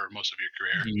the ball for most of your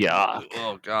career. Yeah.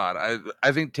 Oh God.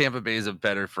 I think Tampa Bay is a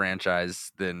better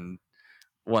franchise than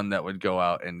one that would go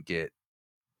out and get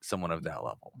someone of that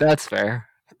level. That's fair.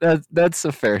 That's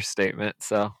a fair statement.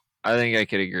 So I think I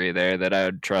could agree there that I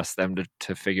would trust them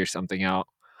to figure something out.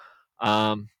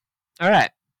 All right.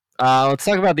 Let's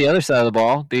talk about the other side of the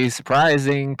ball. The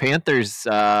surprising Panthers,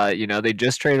 they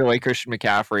just traded away Christian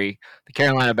McCaffrey. The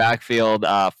Carolina backfield,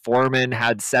 Foreman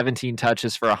had 17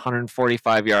 touches for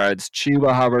 145 yards.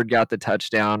 Chuba Hubbard got the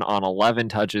touchdown on 11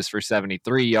 touches for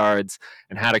 73 yards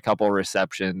and had a couple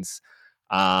receptions.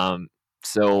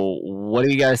 So what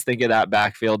do you guys think of that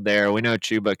backfield there? We know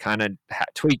Chuba kind of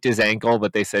tweaked his ankle,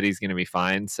 but they said he's going to be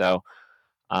fine. So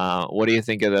what do you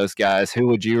think of those guys? Who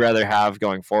would you rather have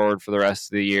going forward for the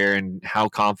rest of the year, and how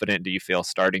confident do you feel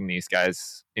starting these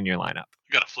guys in your lineup?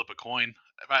 You got to flip a coin.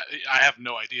 I have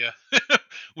no idea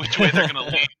which way they're going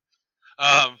to lean.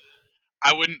 I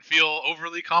wouldn't feel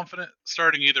overly confident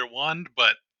starting either one,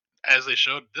 but as they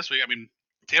showed this week, I mean,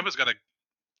 Tampa's got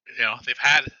they've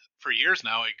had for years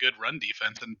now a good run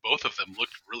defense, and both of them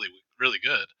looked really, really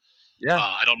good. Yeah.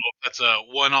 I don't know if that's a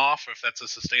one-off, or if that's a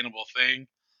sustainable thing.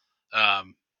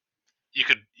 You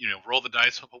could, roll the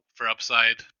dice for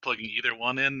upside, plugging either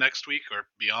one in next week or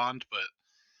beyond, but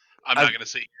I'm not going to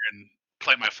sit here and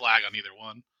plant my flag on either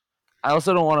one. I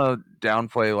also don't want to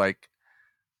downplay like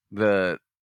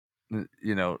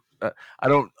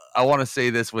I want to say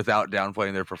this without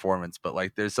downplaying their performance, but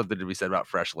like there's something to be said about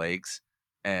fresh legs,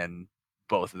 and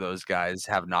both of those guys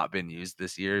have not been used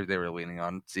this year. They were leaning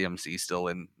on CMC still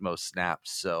in most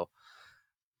snaps, so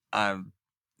I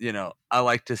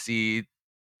like to see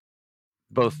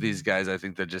both these guys. I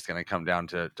think they're just going to come down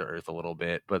to earth a little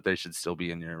bit, but they should still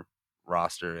be in your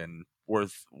roster and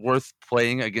worth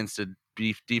playing against a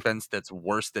defense that's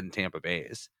worse than Tampa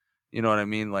Bay's. You know what I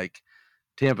mean? Like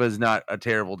Tampa is not a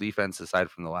terrible defense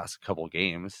aside from the last couple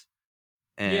games.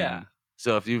 And Yeah.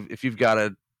 So if you've got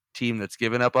a team that's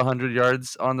given up 100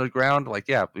 yards on the ground, like,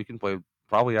 yeah, we can play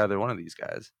probably either one of these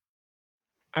guys.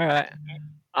 All right.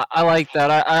 I like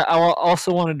that. I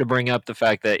also wanted to bring up the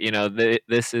fact that,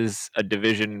 this is a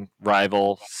division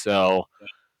rival, so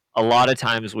a lot of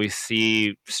times we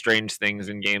see strange things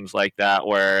in games like that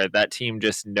where that team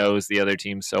just knows the other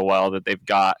team so well that they've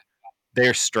got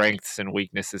their strengths and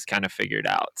weaknesses kind of figured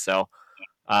out. So,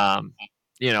 um,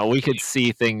 we could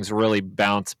see things really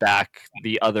bounce back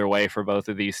the other way for both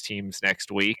of these teams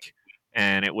next week.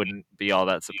 And it wouldn't be all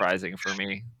that surprising for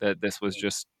me that this was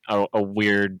just a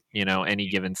weird, any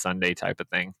given Sunday type of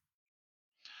thing.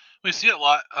 We see it a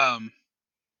lot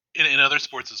in other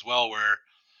sports as well, where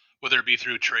whether it be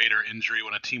through trade or injury,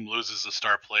 when a team loses a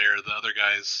star player, the other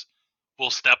guys will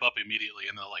step up immediately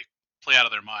and they'll like play out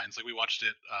of their minds. Like we watched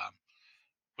it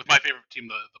with my favorite team,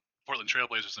 the Portland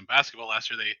Trailblazers in basketball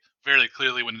last year. They very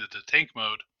clearly went into tank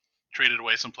mode, traded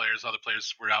away some players. Other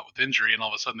players were out with injury, and all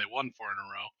of a sudden they won 4 in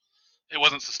a row. It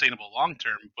wasn't sustainable long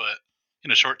term, but in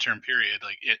a short term period,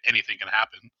 like anything can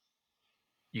happen.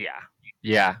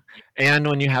 Yeah. And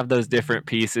when you have those different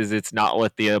pieces, it's not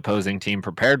what the opposing team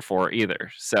prepared for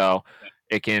either. So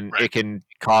it can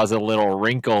cause a little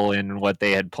wrinkle in what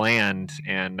they had planned,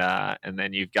 and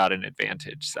then you've got an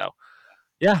advantage. So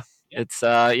yeah, it's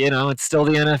it's still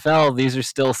the NFL. These are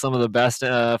still some of the best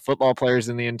football players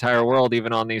in the entire world,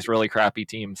 even on these really crappy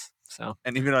teams. So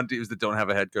and even on teams that don't have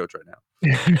a head coach right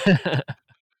now.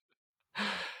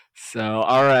 So,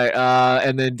 all right.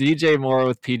 And then DJ Moore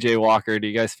with PJ Walker. Do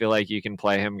you guys feel like you can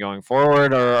play him going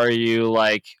forward, or are you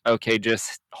like, okay,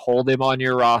 just hold him on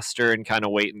your roster and kind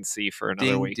of wait and see for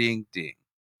another week? Ding, ding.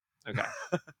 Okay.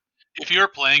 If you were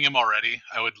playing him already,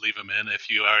 I would leave him in. If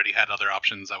you already had other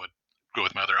options, I would go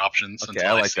with my other options. Okay,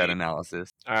 I like that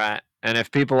analysis. All right. And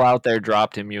if people out there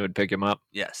dropped him, you would pick him up?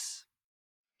 Yes.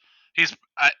 He's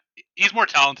more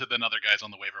talented than other guys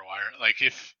on the waiver wire. Like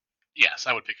yes,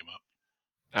 I would pick him up.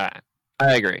 All right.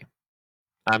 I agree.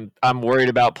 I'm worried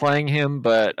about playing him,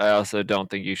 but I also don't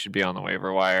think you should be on the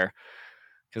waiver wire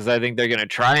because I think they're going to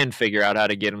try and figure out how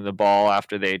to get him the ball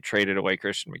after they traded away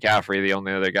Christian McCaffrey, the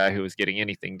only other guy who was getting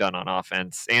anything done on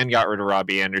offense, and got rid of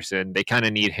Robbie Anderson. They kind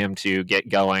of need him to get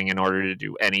going in order to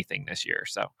do anything this year.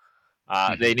 So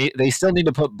they still need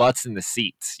to put butts in the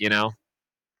seats, They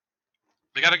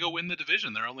got to go win the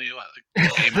division. They're only like,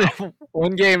 1 game out.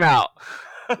 1 game out.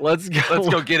 Let's go. Let's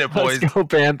go get it, boys. Let's go,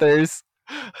 Panthers.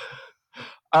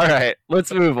 All right,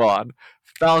 let's move on.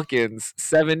 Falcons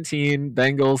 17,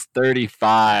 Bengals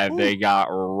 35. Ooh. They got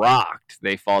rocked.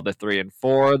 They fall to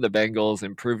 3-4. The Bengals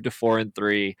improved to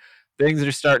 4-3. Things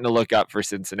are starting to look up for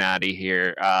Cincinnati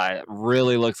here. It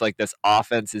really looks like this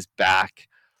offense is back.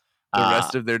 The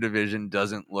rest of their division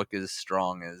doesn't look as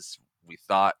strong as we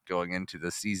thought going into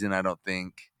the season, I don't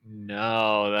think.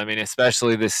 No, I mean,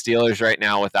 especially the Steelers right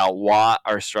now without Watt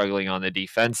are struggling on the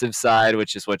defensive side,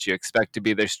 which is what you expect to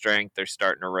be their strength. They're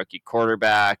starting a rookie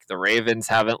quarterback. The Ravens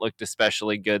haven't looked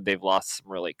especially good. They've lost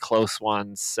some really close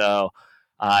ones. So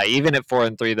even at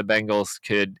 4-3, the Bengals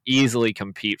could easily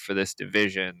compete for this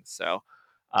division. So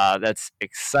that's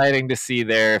exciting to see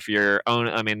there.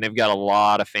 They've got a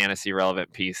lot of fantasy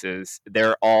relevant pieces.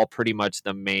 They're all pretty much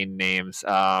the main names.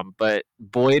 But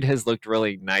Boyd has looked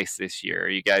really nice this year. Are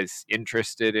you guys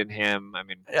interested in him?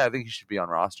 Yeah, I think he should be on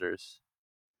rosters.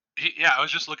 I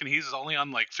was just looking. He's only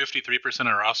on like 53%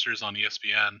 of rosters on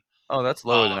ESPN. Oh, that's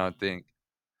lower than I would think.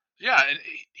 Yeah, and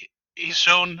he's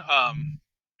shown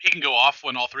he can go off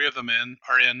when all 3 of them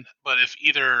are in. But if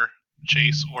either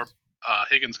Chase or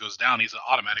Higgins goes down, he's an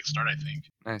automatic start, I think.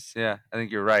 Nice, yeah, I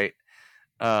think you're right.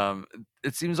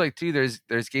 It seems like too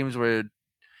there's games where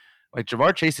like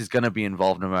Jamar Chase is going to be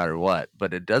involved no matter what,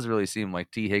 but it does really seem like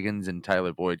T. Higgins and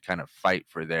Tyler Boyd kind of fight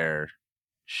for their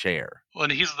share. Well,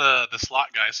 and he's the slot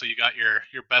guy, so you got your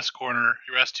best corner,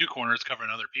 your best 2 corners covering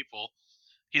other people.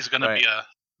 He's going to be a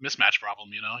mismatch problem,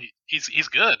 He's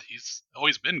good. He's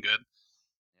always been good.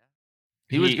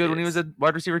 He was good when he was a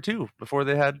wide receiver too, before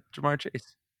they had Jamar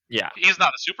Chase. Yeah. He's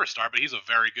not a superstar, but he's a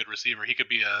very good receiver. He could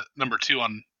be a number 2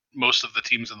 on most of the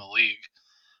teams in the league.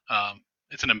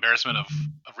 It's an embarrassment of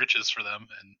riches for them,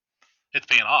 and it's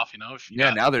paying off,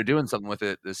 Now they're doing something with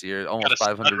it this year. Almost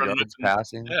 500 yards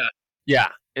passing. Yeah,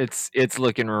 it's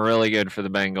looking really good for the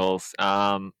Bengals.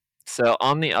 So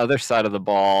on the other side of the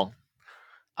ball,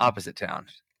 opposite town,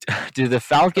 do the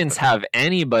Falcons have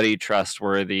anybody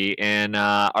trustworthy? And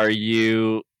are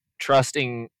you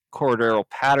trusting Cordero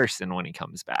Patterson when he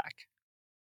comes back?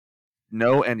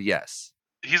 No and yes.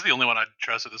 He's the only one I'd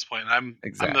trust at this point. I'm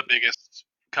the biggest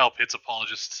Kyle Pitts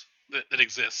apologist that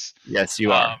exists. Yes,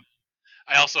 you are.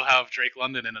 I also have Drake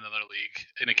London in another league,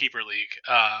 in a keeper league.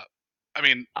 I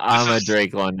mean, I'm a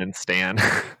Drake London stan.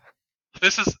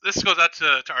 this goes out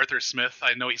to Arthur Smith.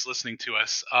 I know he's listening to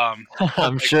us.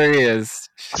 I'm sure he is.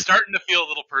 It's starting to feel a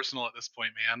little personal at this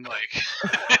point, man.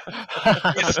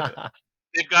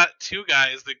 They've got two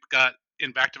guys that got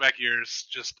in back-to-back years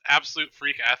just absolute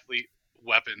freak athlete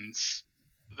weapons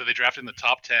that they drafted in the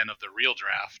top 10 of the real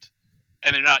draft,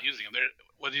 and they're not using them.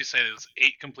 What did you say? It was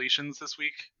 8 completions this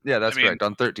week? Yeah, that's correct.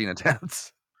 On 13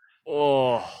 attempts.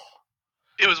 Oh,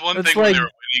 it was one that's thing when like they were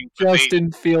winning.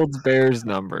 Justin Fields Bears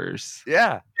numbers.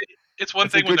 Yeah. It's one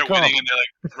That's a thing when good they're call. winning and they're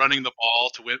like running the ball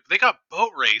to win. They got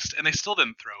boat raced and they still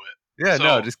didn't throw it. Yeah, So,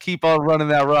 no, just keep on running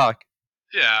that rock.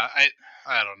 Yeah,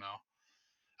 I don't know.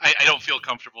 I don't feel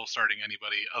comfortable starting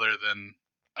anybody other than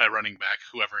a running back,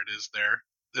 whoever it is there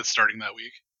that's starting that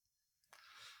week.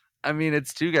 I mean,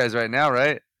 it's two guys right now,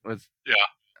 right? With Yeah,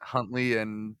 Huntley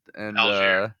and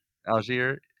Algier.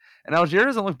 Algier. And Algier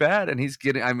doesn't look bad, and he's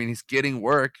getting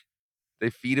work.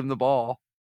 They feed him the ball.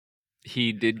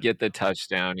 He did get the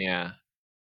touchdown, yeah.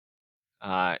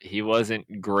 He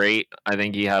wasn't great. I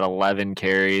think he had 11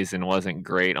 carries and wasn't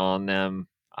great on them.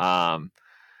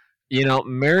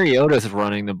 Mariota's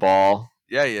running the ball.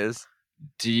 Yeah, he is.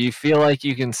 Do you feel like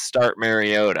you can start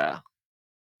Mariota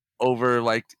over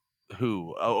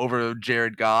who? Over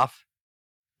Jared Goff?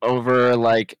 Over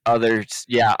other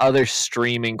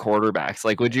streaming quarterbacks?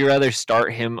 Like, would you rather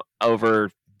start him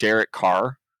over Derek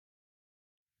Carr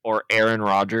or Aaron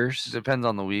Rodgers? Depends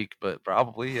on the week, but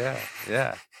probably, yeah.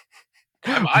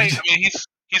 I mean,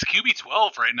 he's QB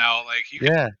 12 right now. Like, you could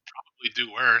probably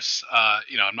do worse.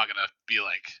 I'm not gonna be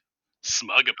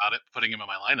smug about it, putting him in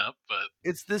my lineup, but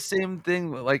it's the same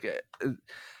thing.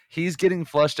 He's getting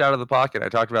flushed out of the pocket. I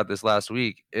talked about this last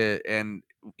week, and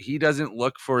he doesn't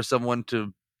look for someone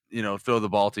to, throw the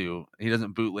ball to. He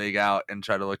doesn't bootleg out and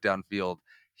try to look downfield.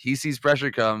 He sees pressure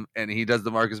come, and he does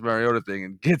the Marcus Mariota thing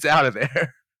and gets out of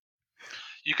there.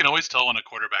 You can always tell when a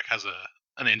quarterback has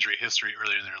an injury history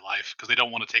earlier in their life because they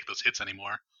don't want to take those hits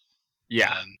anymore.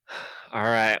 Yeah. All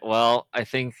right. Well, I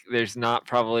think there's not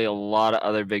probably a lot of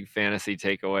other big fantasy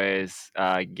takeaways.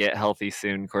 Get healthy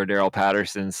soon, Cordero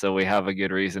Patterson, so we have a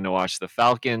good reason to watch the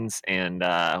Falcons, and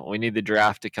we need the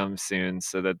draft to come soon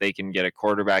so that they can get a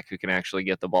quarterback who can actually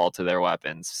get the ball to their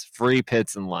weapons. Free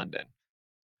Pitts in London.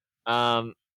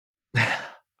 All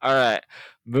right.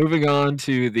 Moving on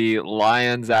to the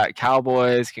Lions at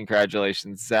Cowboys.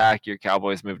 Congratulations, Zach. Your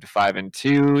Cowboys moved to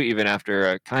 5-2, even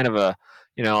after a kind of a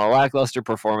lackluster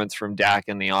performance from Dak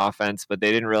in the offense, but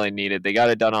they didn't really need it. They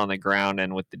got it done on the ground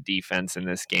and with the defense in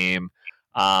this game.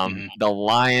 The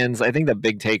Lions, I think the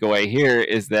big takeaway here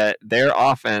is that their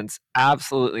offense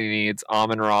absolutely needs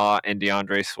Amon-Ra and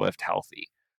DeAndre Swift healthy.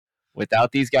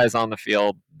 Without these guys on the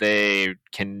field, they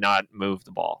cannot move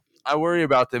the ball. I worry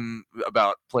about them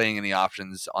about playing any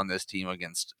options on this team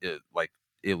against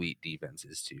elite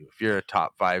defenses too. If you're a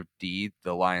top 5 D,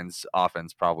 the Lions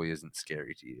offense probably isn't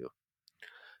scary to you.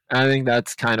 I think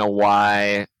that's kind of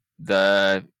why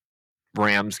the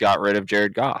Rams got rid of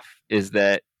Jared Goff, is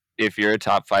that if you're a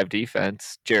top 5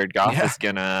 defense, Jared Goff is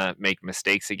going to make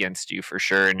mistakes against you for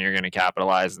sure, and you're going to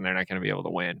capitalize, and they're not going to be able to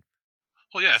win.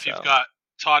 Well, yeah, if you've got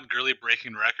Todd Gurley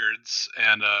breaking records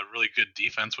and a really good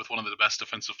defense with one of the best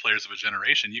defensive players of a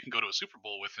generation, you can go to a Super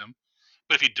Bowl with him.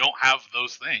 But if you don't have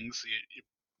those things, you're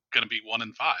going to be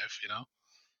 1-5,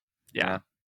 Yeah.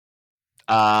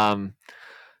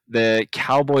 The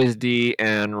Cowboys D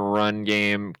and run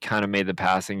game kind of made the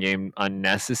passing game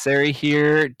unnecessary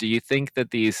here. Do you think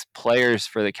that these players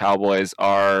for the Cowboys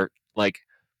are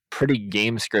pretty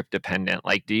game script dependent?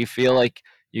 Do you feel like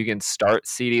you can start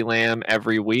CeeDee Lamb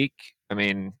every week? I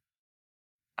mean,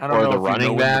 I don't know the if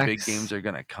running you know backs? when the big games are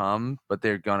going to come, but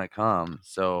they're going to come.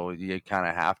 So you kind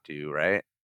of have to, right?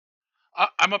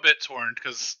 I'm a bit torn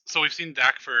because we've seen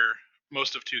Dak for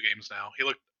most of 2 games now. He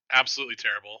looked absolutely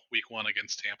terrible week 1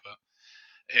 against Tampa,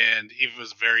 and he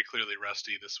was very clearly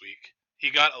rusty this week. He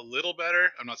got a little better.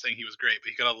 I'm not saying he was great, but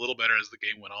he got a little better as the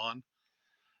game went on.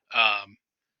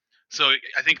 So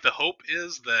I think the hope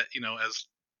is that, as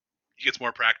he gets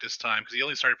more practice time, because he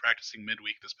only started practicing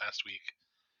midweek this past week,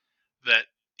 that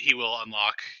he will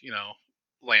unlock,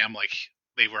 Lamb like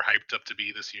they were hyped up to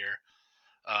be this year.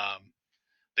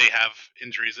 They have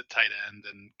injuries at tight end,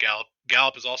 and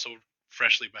Gallup is also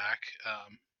freshly back.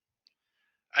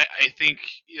 I think,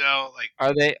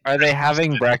 are they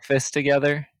having breakfast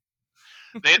together?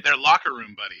 They're locker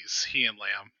room buddies, he and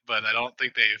Lamb, but I don't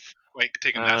think they've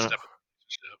taken that step.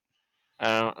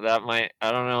 I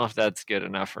don't know if that's good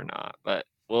enough or not, but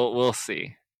we'll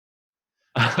see.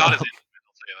 It's not as intimate,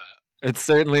 I'll tell you that. It's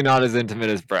certainly not as intimate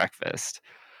as breakfast.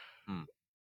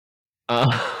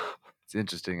 It's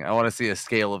interesting. I want to see a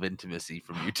scale of intimacy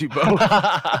from you two both. I've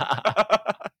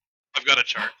got a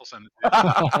chart. I'll send it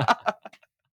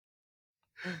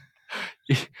to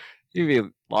you. You'd be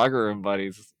locker room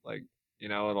buddies, like, with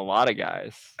a lot of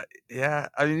guys. Yeah,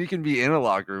 I mean, you can be in a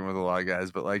locker room with a lot of guys,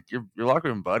 but like your locker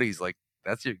room buddies, like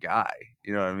that's your guy.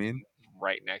 You know what I mean?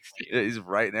 Right next to you. He's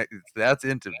right next. That's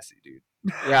intimacy, dude.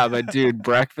 Yeah, but dude,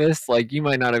 breakfast, like you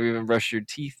might not have even brushed your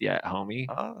teeth yet, homie.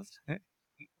 Oh, hey.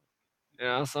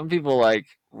 Some people like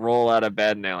roll out of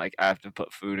bed and they're like, I have to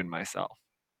put food in myself.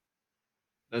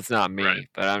 That's not me, Right.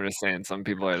 but I'm just saying some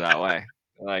people are that way.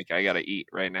 Like, I gotta eat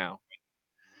right now.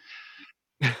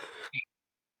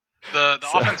 The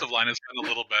offensive line has gotten a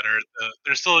little better.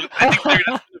 They're still. I think they're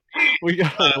going to be. We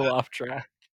got a little off track.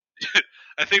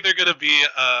 I think they're going to be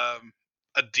a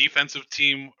defensive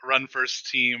team, run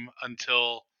first team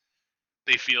until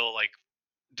they feel like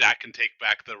Dak can take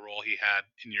back the role he had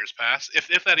in years past,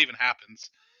 if that even happens.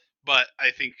 But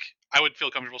I think I would feel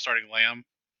comfortable starting Lamb.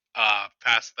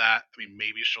 Past that, I mean,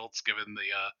 maybe Schultz, given the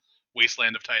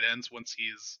wasteland of tight ends once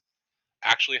he's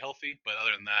actually healthy. But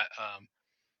other than that,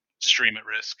 stream at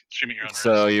risk. Stream at your own risk.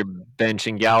 So you're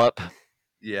benching Gallup?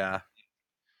 Yeah.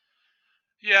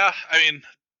 Yeah, I mean,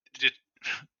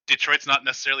 Detroit's not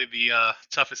necessarily the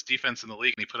toughest defense in the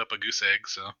league, and he put up a goose egg.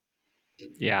 So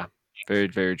yeah, very,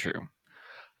 very true.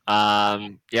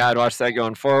 Yeah, I'd watch that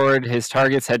going forward. His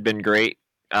targets had been great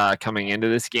coming into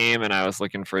this game, and I was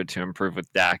looking for it to improve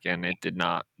with Dak, and it did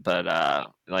not. But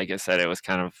like I said, it was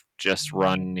kind of just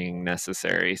running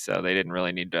necessary, so they didn't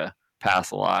really need to pass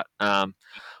a lot.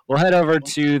 We'll head over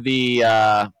to the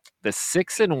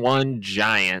 6-1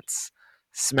 Giants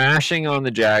smashing on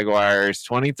the Jaguars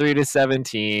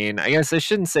 23-17. I guess I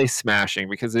shouldn't say smashing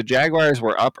because the Jaguars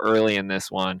were up early in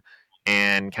this one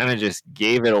and kind of just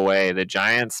gave it away. The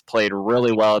Giants played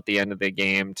really well at the end of the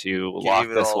game to lock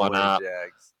this one up.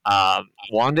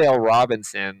 Wan'Dale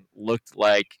Robinson looked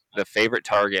like the favorite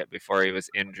target before he was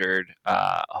injured.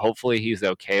 Hopefully he's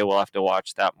okay. We'll have to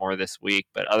watch that more this week.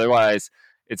 But otherwise,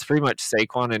 it's pretty much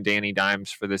Saquon and Danny Dimes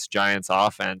for this Giants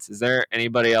offense. Is there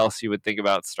anybody else you would think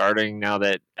about starting now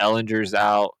that Ellinger's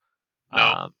out?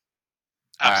 No,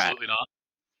 absolutely not.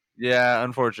 Yeah,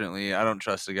 unfortunately, I don't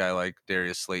trust a guy like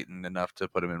Darius Slayton enough to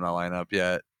put him in my lineup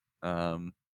yet.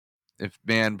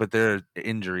 But there are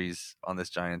injuries on this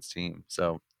Giants team,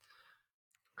 so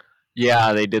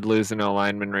yeah, they did lose an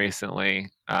O-lineman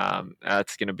recently.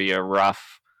 That's going to be a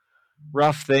rough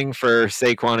thing for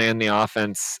Saquon and the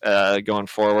offense going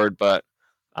forward. But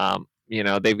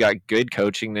they've got good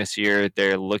coaching this year.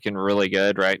 They're looking really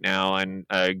good right now, and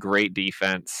a great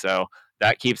defense. So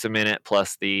that keeps them in it.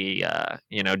 Plus the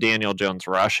Daniel Jones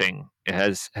rushing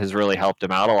has really helped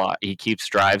him out a lot. He keeps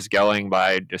drives going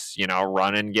by just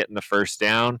running, getting the first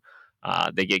down.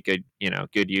 They get good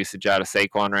usage out of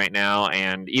Saquon right now,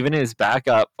 and even his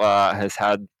backup has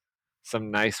had some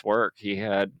nice work. He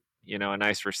had a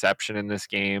nice reception in this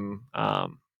game.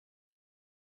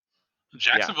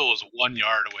 Jacksonville was 1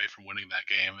 yard away from winning that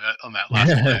game on that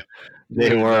last play.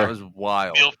 They were. That was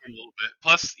wild. Feel for a little bit.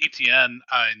 Plus ETN,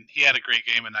 he had a great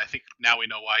game, and I think now we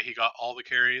know why he got all the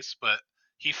carries. But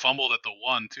he fumbled at the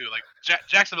 1 too. Like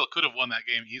Jacksonville could have won that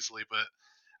game easily, but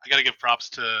I got to give props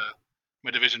to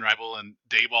my division rival, and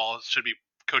Dayball should be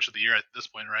coach of the year at this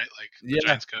point, right? Like the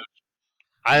Giants coach.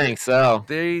 I think so.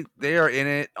 They are in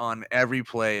it on every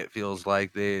play. It feels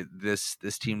like this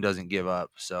team doesn't give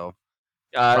up. So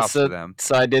props to them.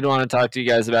 So I did want to talk to you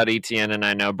guys about ETN, and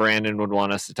I know Brandon would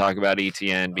want us to talk about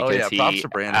ETN because props to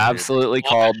Brandon, absolutely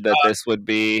called that this would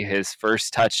be his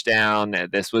first touchdown,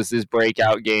 that this was his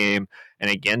breakout game, and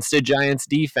against a Giants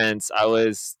defense, I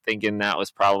was thinking that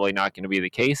was probably not going to be the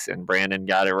case, and Brandon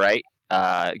got it right.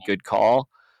 Good call.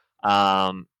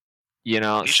 So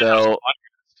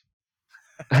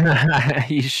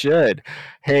he should.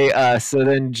 Hey, so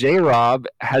then JRob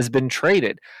has been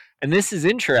traded. And this is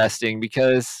interesting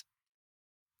because,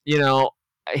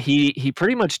 he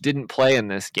pretty much didn't play in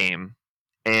this game.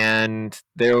 And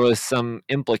there was some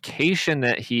implication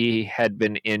that he had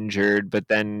been injured, but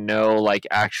then no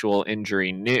actual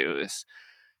injury news.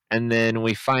 And then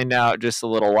we find out just a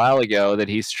little while ago that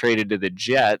he's traded to the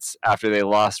Jets after they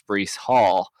lost Breece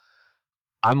Hall.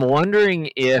 I'm wondering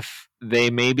if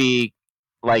they maybe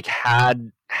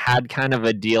had kind of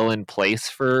a deal in place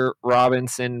for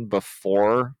Robinson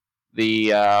before the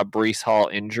Breece Hall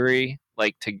injury,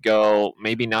 to go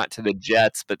maybe not to the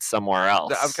Jets but somewhere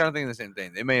else. I'm kind of thinking the same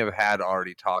thing. They may have had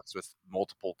already talks with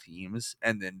multiple teams,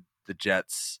 and then the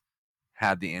Jets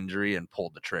had the injury and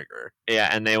pulled the trigger. Yeah,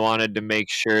 and they wanted to make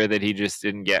sure that he just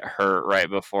didn't get hurt right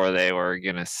before they were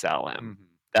gonna sell him. Mm-hmm.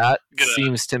 That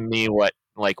seems to me what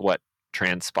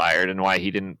transpired and why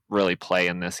he didn't really play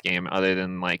in this game other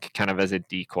than like kind of as a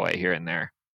decoy here and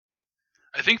there.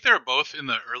 I think they were both in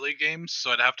the early games,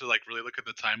 so I'd have to like really look at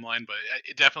the timeline. But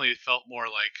it definitely felt more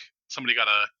like somebody got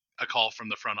a call from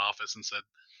the front office and said,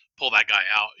 "Pull that guy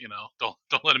out.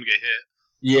 Don't let him get hit."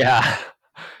 Yeah.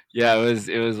 Yeah,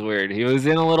 it was weird. He was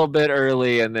in a little bit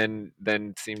early and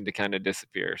then seemed to kind of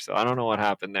disappear. So I don't know what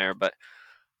happened there, but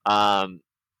um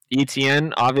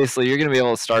ETN, obviously you're going to be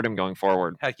able to start him going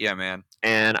forward. Heck yeah, man.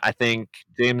 And I think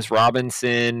James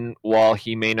Robinson, while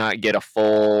he may not get a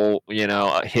full,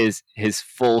 his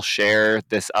full share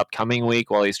this upcoming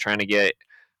week while he's trying to get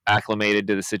acclimated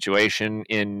to the situation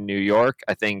in New York,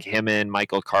 I think him and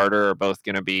Michael Carter are both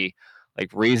going to be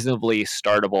like reasonably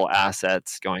startable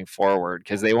assets going forward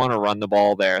because they want to run the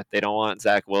ball there. They don't want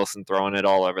Zach Wilson throwing it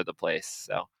all over the place.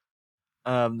 So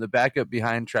the backup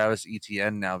behind Travis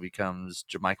Etienne now becomes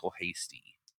Jermichael Hasty.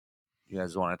 You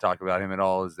guys want to talk about him at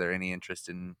all? Is there any interest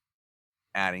in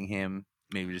adding him,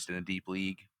 maybe just in a deep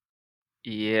league?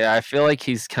 yeah, I feel like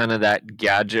he's kind of that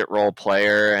gadget role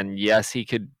player, and yes, he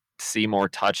could see more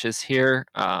touches here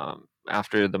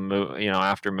after the move,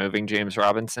 after moving James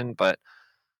Robinson, but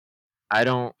I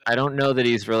don't know that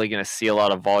he's really going to see a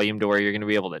lot of volume to where you're going to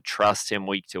be able to trust him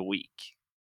week to week.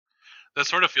 That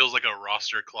sort of feels like a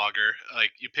roster clogger.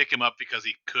 Like you pick him up because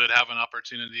he could have an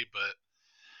opportunity, but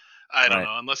I don't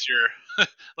know. Unless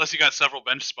unless you got several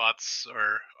bench spots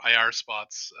or IR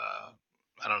spots,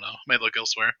 I don't know. Might look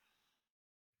elsewhere.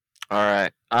 All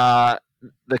right.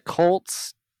 The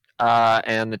Colts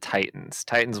and the Titans.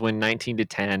 Titans win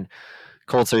 19-10.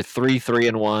 Colts are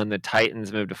 3-3-1. The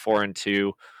Titans move to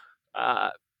 4-2.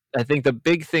 I think the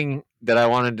big thing that I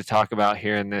wanted to talk about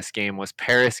here in this game was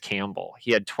Paris Campbell.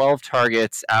 He had 12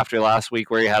 targets after last week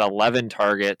where he had 11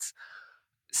 targets.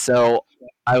 So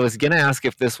I was going to ask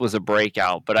if this was a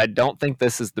breakout, but I don't think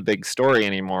this is the big story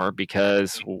anymore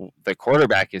because the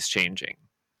quarterback is changing.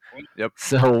 Yep.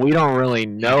 So we don't really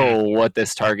know what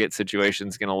this target situation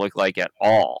is going to look like at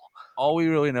all. All we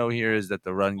really know here is that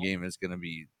the run game is going to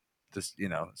be this,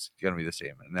 it's going to be the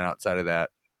same. And then outside of that,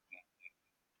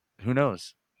 who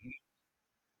knows?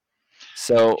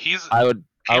 So I would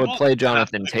play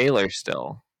Jonathan like, Taylor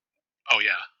still. Oh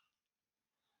yeah.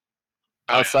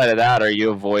 Outside of that, are you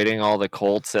avoiding all the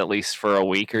Colts at least for a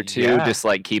week or two? Yeah. Just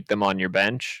like keep them on your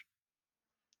bench?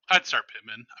 I'd start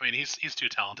Pittman. I mean, he's too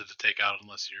talented to take out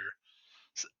unless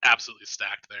you're absolutely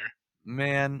stacked there.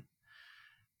 Man,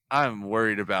 I'm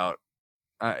worried about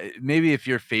maybe if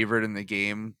you're favored in the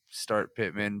game, start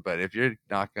Pittman. But if you're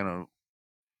not going to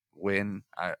win,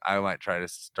 I might try to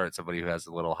start somebody who has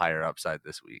a little higher upside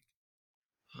this week.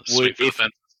 Swing for the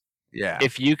fences. Yeah.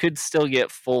 If you could still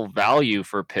get full value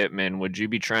for Pittman, would you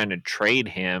be trying to trade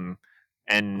him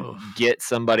and get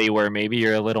somebody where maybe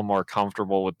you're a little more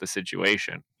comfortable with the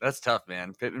situation? That's tough,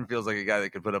 man. Pittman feels like a guy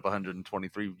that could put up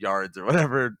 123 yards or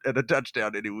whatever and a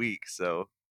touchdown any week. So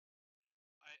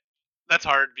that's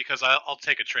hard because I'll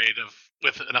take a trade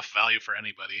with enough value for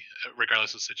anybody,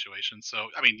 regardless of situation. So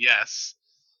I mean, yes.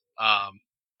 I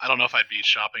don't know if I'd be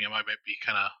shopping him. I might be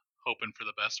kind of hoping for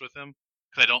the best with him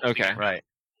because I don't think he's right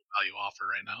value offer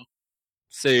right now.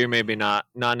 So you're maybe not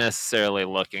necessarily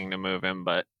looking to move him,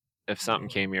 but if something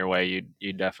came your way,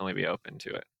 you'd definitely be open to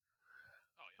it.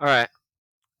 All right.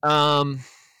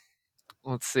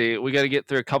 Let's see. We got to get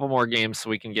through a couple more games so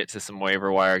we can get to some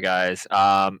waiver wire guys.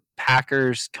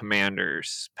 Packers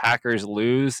Commanders. Packers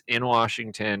lose in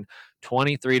Washington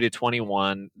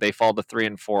 23-21. They fall to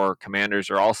 3-4. Commanders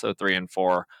are also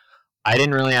 3-4. I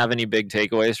didn't really have any big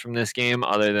takeaways from this game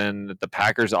other than that the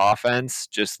Packers offense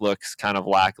just looks kind of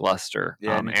lackluster.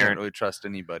 Yeah, and you can't really trust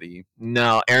anybody.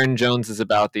 No, Aaron Jones is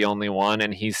about the only one,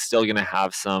 and he's still going to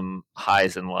have some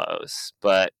highs and lows.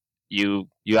 But you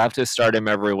have to start him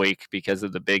every week because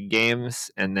of the big games,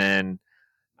 and then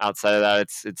outside of that,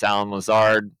 it's Alan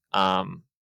Lazard.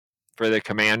 For the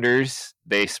Commanders,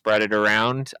 they spread it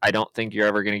around. I don't think you're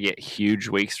ever going to get huge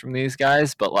weeks from these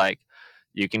guys, but like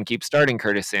you can keep starting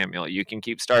Curtis Samuel. You can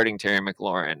keep starting Terry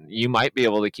McLaurin. You might be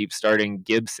able to keep starting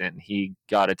Gibson. He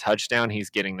got a touchdown. He's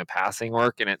getting the passing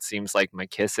work, and it seems like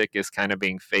McKissick is kind of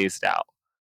being phased out.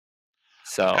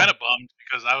 So I'm kind of bummed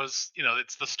because I was,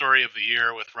 it's the story of the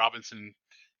year with Robinson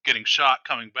getting shot,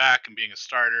 coming back, and being a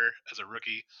starter as a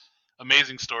rookie.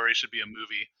 Amazing story. Should be a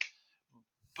movie.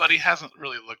 But he hasn't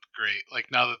really looked great. Like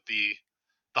now that the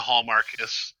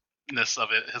hallmarkness of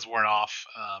it has worn off.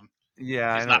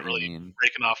 Yeah, he's not really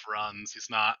breaking off runs. He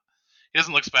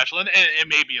doesn't look special, and it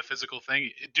may be a physical thing.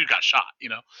 Dude got shot,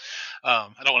 I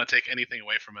don't want to take anything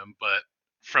away from him, but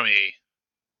from a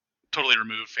totally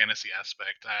removed fantasy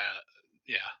aspect,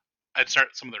 yeah, I'd start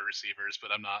some of the receivers, but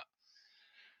I'm not.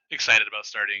 excited about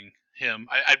starting him.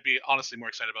 I'd be honestly more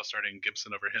excited about starting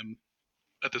Gibson over him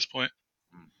at this point.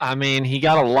 I mean, he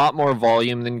got a lot more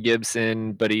volume than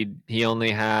Gibson, but he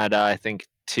only had I think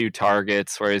 2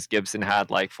 targets, whereas Gibson had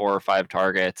like 4 or 5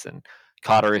 targets and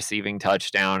caught a receiving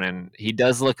touchdown. And he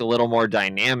does look a little more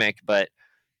dynamic, but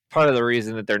part of the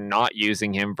reason that they're not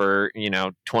using him for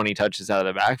 20 touches out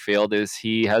of the backfield is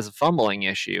he has a fumbling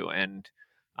issue, and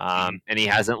he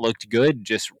hasn't looked good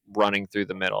just running through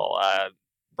the middle.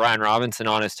 Brian Robinson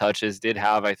on his touches did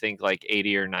have I think like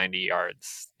 80 or 90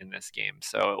 yards in this game,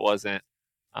 so it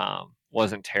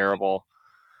wasn't terrible,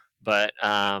 but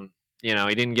he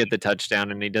didn't get the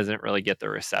touchdown and he doesn't really get the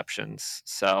receptions,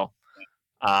 so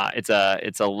it's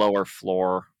a lower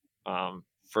floor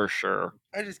for sure.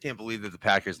 I just can't believe that the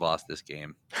Packers lost this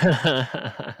game. They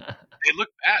look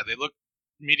bad. They look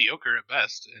mediocre at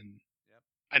best, and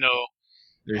I know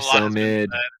They're a lot so has been mid.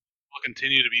 said, will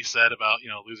continue to be said about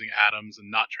losing Adams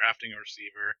and not drafting a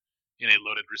receiver in a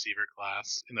loaded receiver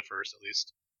class in the first at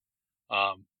least.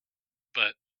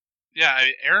 But yeah,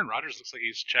 Aaron Rodgers looks like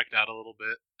he's checked out a little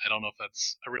bit. I don't know if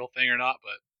that's a real thing or not,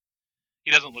 but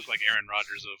he doesn't look like Aaron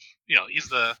Rodgers of he's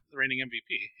the reigning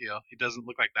MVP. He doesn't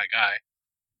look like that guy.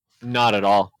 Not at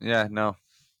all. Yeah, no.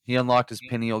 He unlocked his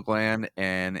pineal gland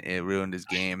and it ruined his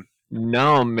game.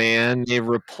 No, man, they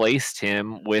replaced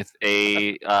him with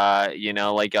a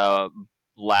like a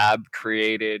lab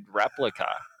created replica.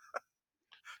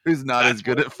 Who's not as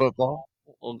good at football?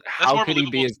 Well, That's how more could he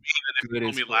be believable as to me than if good you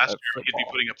as told me last at year he'd be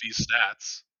football? putting up these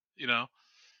stats.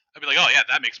 I'd be like, oh yeah,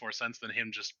 that makes more sense than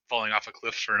him just falling off a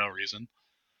cliff for no reason.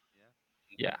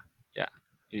 Yeah.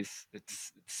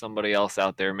 It's somebody else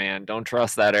out there, man. Don't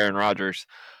trust that Aaron Rodgers.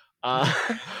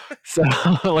 So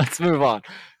let's move on.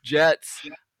 Jets,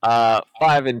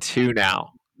 5-2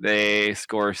 now. They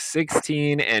score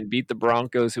 16 and beat the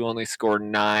Broncos, who only scored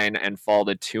 9 and fall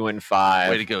to 2-5.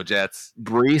 Way to go, Jets.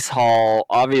 Breece Hall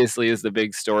obviously is the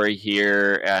big story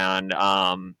here, and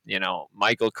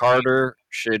Michael Carter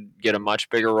should get a much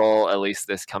bigger role at least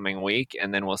this coming week,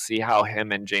 and then we'll see how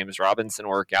him and James Robinson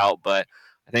work out. But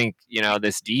I think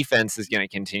this defense is going to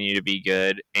continue to be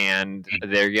good, and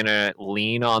they're going to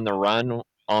lean on the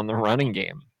running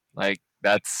game. Like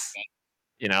that's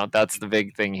the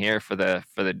big thing here for the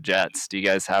Jets. Do you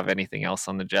guys have anything else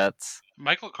on the Jets?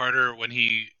 Michael Carter, when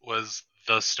he was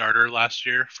the starter last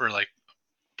year for like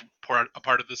a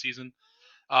part of the season,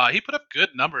 he put up good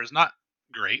numbers. Not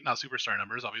great, not superstar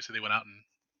numbers. Obviously, they went out and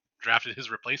drafted his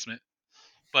replacement.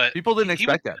 But People didn't he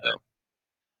was expect that though.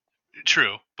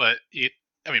 true. But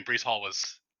Breece Hall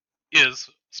is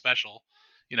special,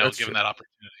 That's given true. that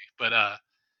opportunity. But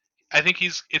I think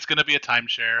it's going to be a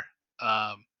timeshare.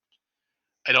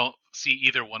 I don't see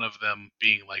either one of them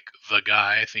being like the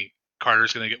guy. I think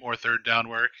Carter's going to get more third down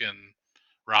work, and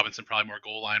Robinson probably more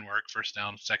goal line work, first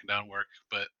down, second down work.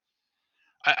 But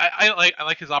I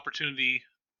like his opportunity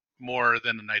more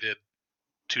than I did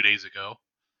 2 days ago.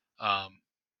 I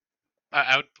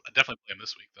would definitely play him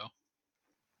this week though.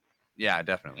 Yeah,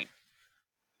 definitely.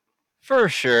 For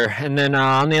sure. And then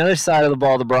on the other side of the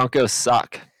ball, the Broncos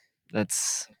suck.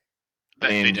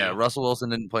 Yeah, Russell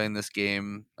Wilson didn't play in this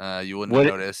game. You wouldn't have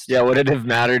noticed. Yeah, would it have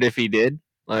mattered if he did?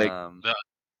 Like the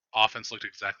offense looked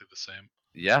exactly the same.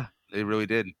 Yeah, they really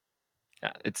did.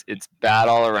 Yeah, it's bad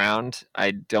all around.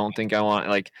 I don't think I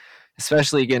want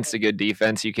especially against a good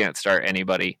defense, you can't start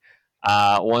anybody.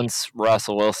 Once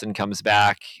Russell Wilson comes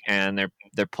back and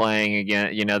they're playing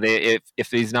again, if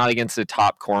he's not against a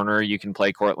top corner, you can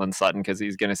play Courtland Sutton because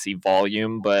he's going to see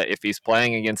volume. But if he's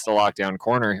playing against a lockdown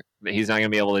corner, he's not going to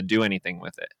be able to do anything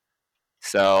with it.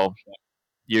 So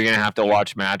you're going to have to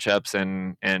watch matchups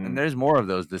and there's more of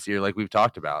those this year, like we've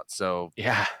talked about. So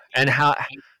yeah, and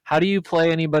how do you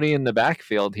play anybody in the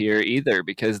backfield here either?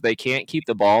 Because they can't keep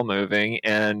the ball moving,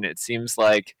 and it seems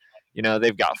like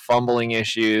they've got fumbling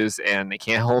issues and they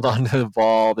can't hold on to the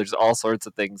ball. There's all sorts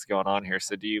of things going on here.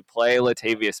 So do you play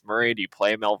Latavius Murray? Do you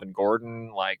play Melvin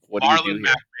Gordon? Like, what do you do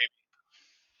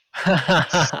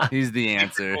here? He's the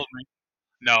answer.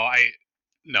 No,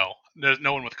 there's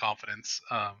no one with confidence.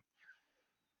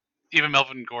 Even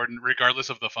Melvin Gordon, regardless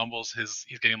of the fumbles, he's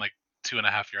getting like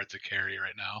 2.5 yards a carry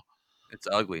right now. It's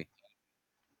ugly.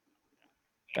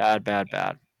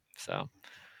 Bad. So,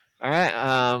 all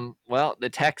right. Well, the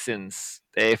Texans,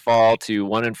 they fall to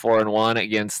 1-4-1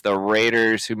 against the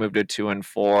Raiders, who moved to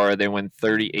 2-4. They win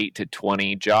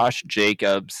 38-20. Josh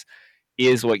Jacobs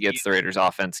is what gets the Raiders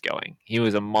offense going. He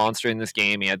was a monster in this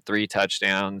game. He had 3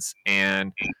 touchdowns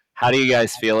and How do you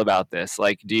guys feel about this?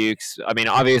 Like, I mean,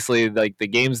 obviously, like the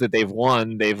games that they've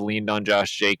won, they've leaned on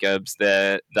Josh Jacobs.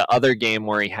 The other game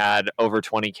where he had over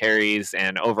 20 carries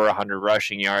and over 100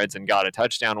 rushing yards and got a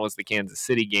touchdown was the Kansas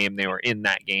City game. They were in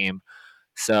that game.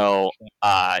 So,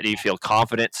 do you feel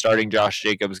confident starting Josh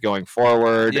Jacobs going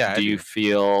forward? Yeah, I Do you do.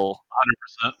 feel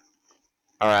 100%.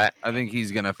 all right? I think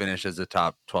he's going to finish as a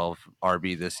top 12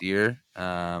 RB this year,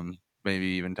 maybe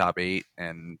even top 8.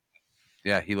 And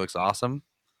yeah, he looks awesome.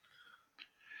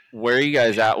 Where are you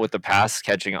guys at with the pass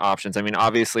catching options? I mean,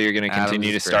 obviously, you're going to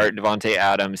continue to start Devontae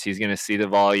Adams. He's going to see the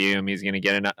volume. He's going to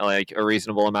get a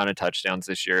reasonable amount of touchdowns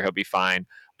this year. He'll be fine.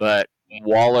 But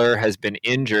Waller has been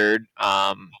injured.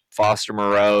 Foster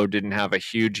Moreau didn't have a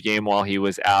huge game while he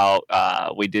was out.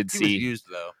 We did He was used,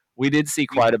 though. We did see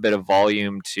quite a bit of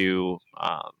volume to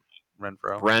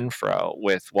Renfro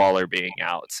with Waller being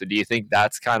out. So do you think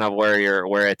that's kind of where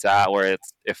it's at, where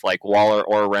it's if like Waller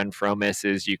or Renfro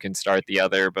misses, you can start the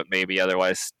other, but maybe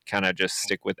otherwise kind of just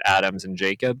stick with Adams and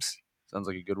Jacobs? Sounds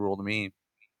like a good rule to me.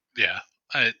 Yeah,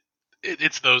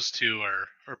 it's those two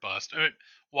or bust. I mean,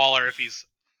 Waller, if he's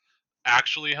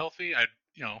actually healthy,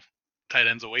 tight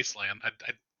end's a wasteland.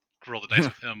 I'd roll the dice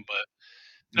with him, but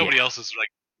nobody else is like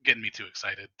getting me too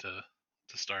excited to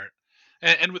start.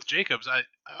 And with Jacobs,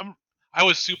 I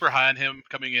was super high on him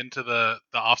coming into the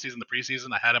offseason, the preseason.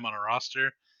 I had him on a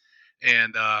roster,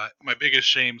 and my biggest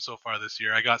shame so far this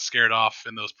year, I got scared off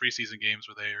in those preseason games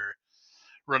where they were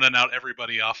running out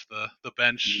everybody off the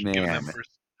bench, giving them first.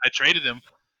 I traded him,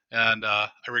 and I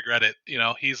regret it.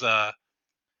 He's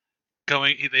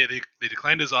going. They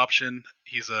declined his option.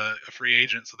 He's a free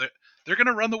agent, so they're going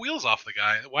to run the wheels off the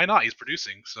guy. Why not? He's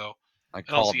producing, so I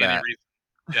don't see any reason.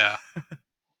 Yeah.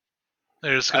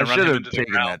 They're just going to run him into the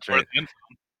ground or the end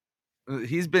zone.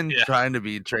 He's been trying to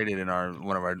be traded in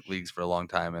one of our leagues for a long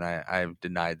time, and I've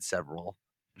denied several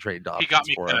trade options. He got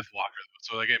me Kenneth Walker,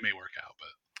 so like it may work out.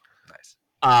 But nice.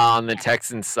 On the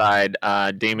Texans side,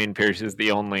 Dameon Pierce is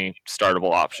the only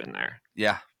startable option there.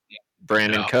 Yeah.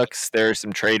 Brandon Cooks, there are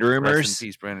some trade rumors. Rest in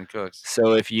peace, Brandon Cooks.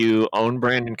 So if you own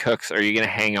Brandon Cooks, are you going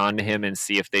to hang on to him and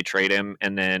see if they trade him?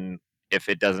 And then if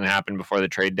it doesn't happen before the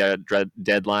trade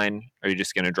deadline, are you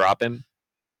just going to drop him?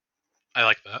 I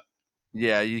like that.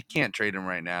 Yeah, you can't trade him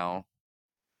right now.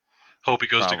 Hope he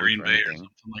goes to Green Bay or something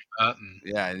like that.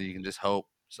 Yeah, you can just hope.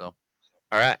 So,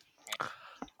 all right.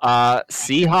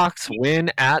 Seahawks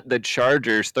win at the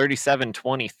Chargers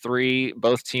 37-23.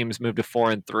 Both teams moved to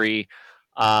 4-3.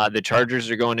 The Chargers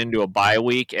are going into a bye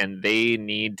week, and they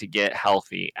need to get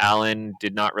healthy. Allen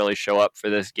did not really show up for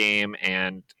this game,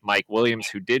 and Mike Williams,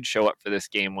 who did show up for this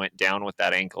game, went down with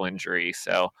that ankle injury.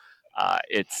 So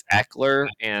it's Eckler,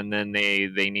 and then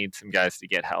they need some guys to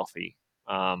get healthy.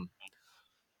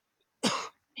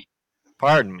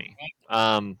 Pardon me.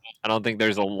 I don't think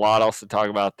there's a lot else to talk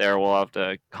about there. We'll have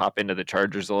to hop into the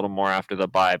Chargers a little more after the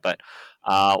bye, but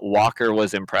Walker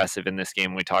was impressive in this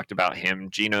game. We talked about him.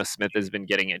 Geno Smith has been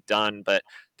getting it done, but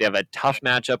they have a tough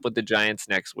matchup with the Giants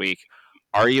next week.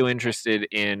 Are you interested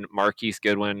in Marquise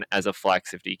Goodwin as a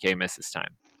flex if DK misses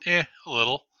time? A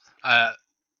little.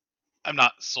 I'm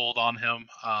not sold on him.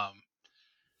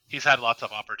 He's had lots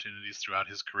of opportunities throughout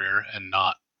his career and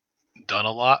not done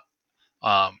a lot.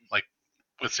 Like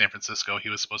with San Francisco, he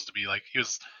was supposed to be he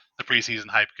was the preseason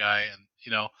hype guy,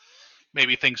 and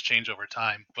maybe things change over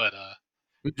time. But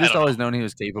we've just always known he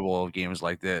was capable of games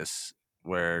like this,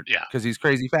 because he's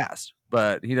crazy fast,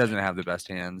 but he doesn't have the best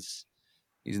hands.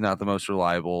 He's not the most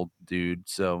reliable dude,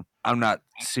 so I'm not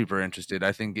super interested.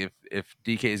 I think if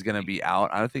DK is going to be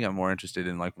out, I think I'm more interested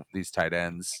in these tight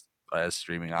ends as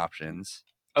streaming options.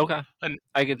 Okay, and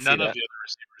I could see none that. of the other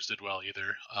receivers did well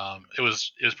either. It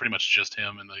was pretty much just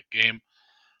him in the game.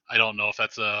 I don't know if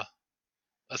that's a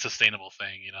sustainable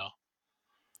thing.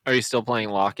 Are you still playing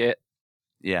Lockett?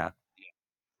 Yeah.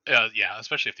 Yeah,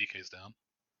 especially if DK's down.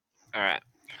 All right.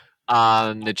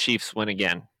 The Chiefs win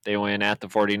again. They win at the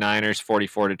 49ers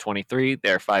 44-23.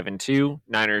 They're 5-2.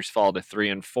 Niners fall to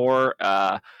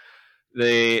 3-4.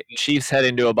 The Chiefs head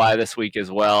into a bye this week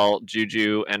as well.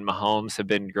 Juju and Mahomes have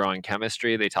been growing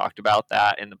chemistry. They talked about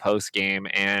that in the post game.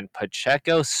 And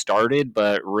Pacheco started,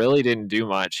 but really didn't do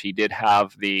much. He did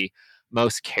have the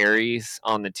most carries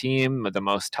on the team, the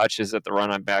most touches at the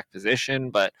run-on back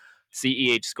position, but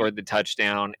CEH scored the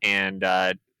touchdown, and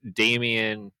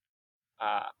Damian.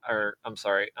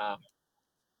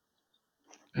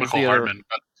 Mecole Hardman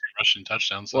got 2 rushing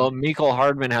touchdowns. Well, Mecole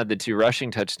Hardman had the 2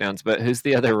 rushing touchdowns, but who's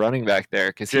the other running back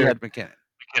there? Because Jerick McKinnon.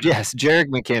 Yes, Jerick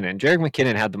McKinnon. Jerick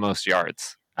McKinnon had the most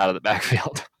yards out of the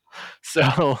backfield.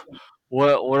 So,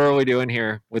 what are we doing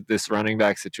here with this running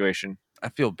back situation? I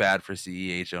feel bad for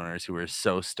CEH owners who were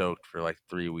so stoked for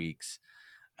 3 weeks.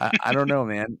 I don't know,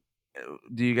 man.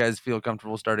 Do you guys feel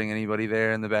comfortable starting anybody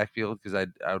there in the backfield? Because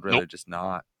I would rather Nope. just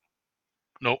not.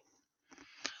 Nope.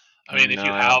 I mean, if No,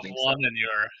 you I don't have think so. one and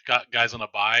you're got guys on a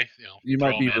bye, You throw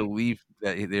might them be in. relieved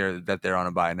that they're on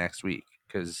a bye next week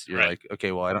because you're Right. like,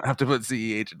 okay, well, I don't have to put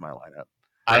CEH in my lineup.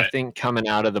 I Right. think coming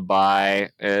out of the bye,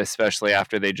 especially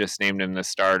after they just named him the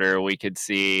starter, we could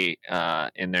see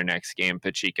in their next game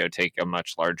Pacheco take a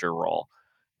much larger role.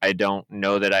 I don't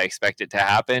know that I expect it to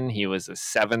happen. He was a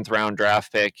 7th round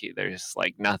draft pick. There's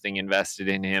like nothing invested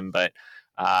in him, but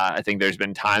I think there's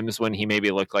been times when he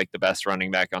maybe looked like the best running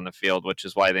back on the field, which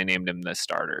is why they named him the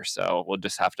starter. So we'll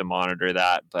just have to monitor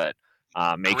that, but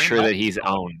make Kareem sure that Hunt's he's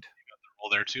owned.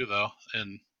 role there too, though,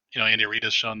 and Andy Reid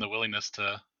has shown the willingness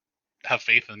to have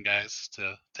faith in guys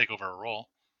to take over a role.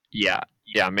 Yeah,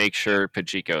 yeah. Make sure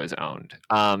Pacheco is owned.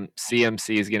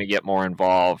 CMC is going to get more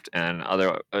involved, and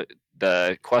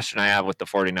the question I have with the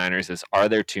 49ers is: are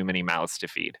there too many mouths to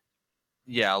feed?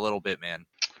 Yeah, a little bit, man.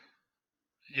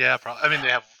 Yeah, probably. I mean,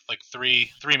 they have like three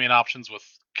main options with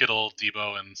Kittle,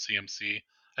 Debo, and CMC.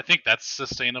 I think that's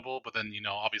sustainable, but then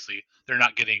obviously they're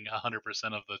not getting 100%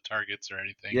 of the targets or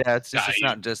anything. Yeah, Got it's you.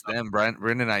 not just them. Brandon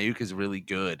Ayuk is really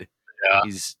good. Yeah,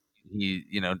 He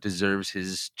deserves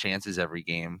his chances every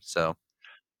game. So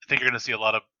I think you're going to see a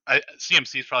lot of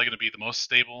CMC is probably going to be the most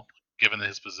stable given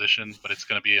his position, but it's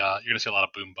going to be you're going to see a lot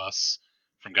of boom busts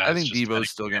from I guys think just Debo's depending.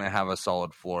 still going to have a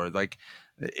solid floor. Like,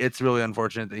 it's really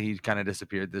unfortunate that he kind of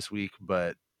disappeared this week,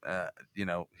 but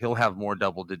he'll have more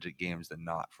double-digit games than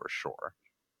not for sure.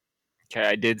 Okay,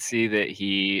 I did see that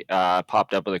he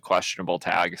popped up with a questionable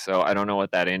tag, so I don't know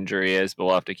what that injury is, but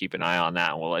we'll have to keep an eye on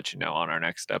that, and we'll let you know on our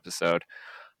next episode.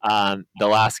 The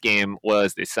last game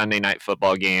was the Sunday night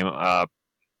football game.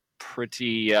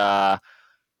 Pretty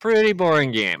pretty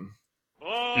boring game.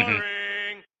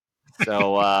 Mm-hmm.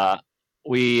 So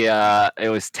we it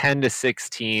was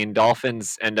 10-16.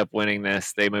 Dolphins end up winning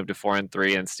this. They moved to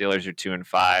 4-3, and Steelers are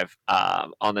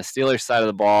 2-5. On the Steelers side of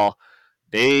the ball,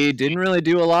 they didn't really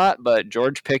do a lot, but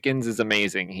George Pickens is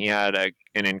amazing. He had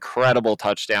an incredible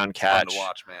touchdown It's fun to catch.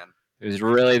 watch, man. He was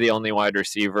really the only wide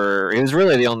receiver. He was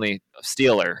really the only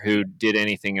Steeler who did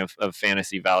anything of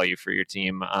fantasy value for your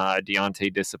team.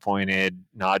 Deontay disappointed.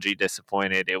 Najee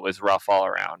disappointed. It was rough all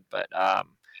around. But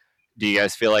do you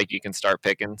guys feel like you can start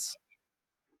Pickens?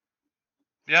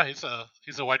 Yeah, he's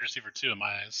a wide receiver too in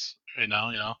my eyes right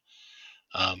now.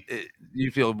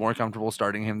 You feel more comfortable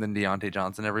starting him than Deontay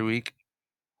Johnson every week?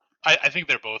 I think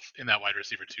they're both in that wide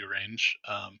receiver 2 range,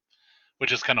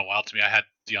 which is kind of wild to me. I had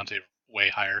Deontay way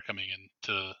higher coming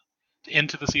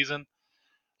into the season.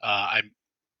 I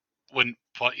wouldn't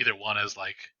put either one as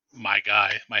like my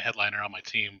guy, my headliner on my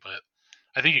team, but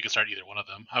I think you could start either one of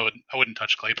them. I wouldn't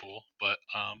touch Claypool, but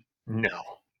No.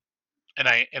 and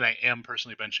I am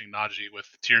personally benching Najee with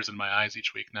tears in my eyes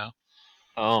each week now.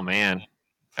 Oh man.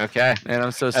 Okay. Man,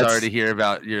 I'm so sorry to hear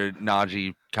about your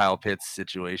Najee Kyle Pitts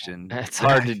situation. It's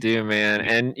hard to do, man.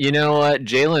 And you know what?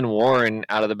 Jalen Warren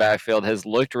out of the backfield has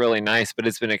looked really nice, but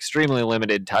it's been extremely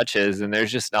limited touches, and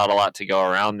there's just not a lot to go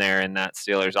around there in that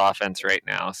Steelers offense right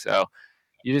now. So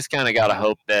you just kind of got to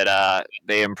hope that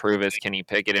they improve as Kenny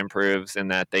Pickett improves and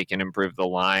that they can improve the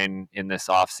line in this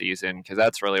offseason because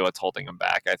that's really what's holding them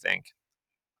back, I think.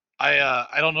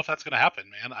 I don't know if that's gonna happen,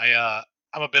 man.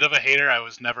 I'm a bit of a hater. I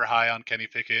was never high on Kenny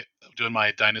Pickett doing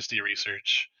my dynasty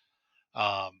research.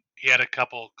 He had a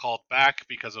couple called back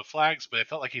because of flags, but it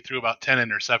felt like he threw about 10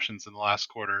 interceptions in the last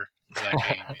quarter of that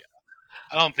game.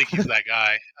 I don't think he's that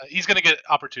guy. He's going to get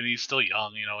opportunities. He's still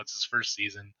young. It's his first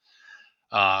season.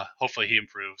 Hopefully he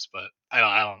improves, but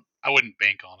I wouldn't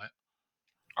bank on it.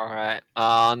 All right.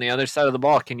 On the other side of the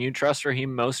ball, can you trust Raheem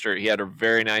Mostert? He had a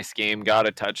very nice game, got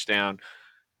a touchdown.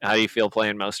 How do you feel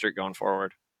playing Mostert going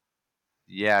forward?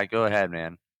 Yeah, go ahead,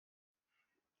 man.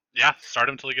 Yeah, start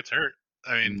him until he gets hurt.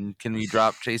 I mean, Can we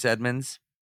drop Chase Edmonds?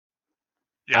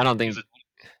 yeah, I don't think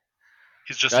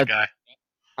he's just a that. guy.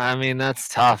 I mean, that's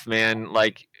tough, man.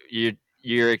 Like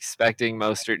you're expecting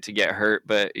Mostert to get hurt,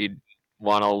 but you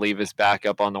want to leave his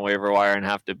backup on the waiver wire and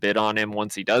have to bid on him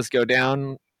once he does go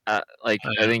down. I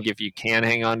think if you can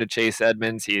hang on to Chase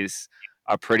Edmonds, he's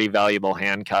a pretty valuable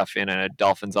handcuff in a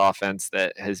Dolphins offense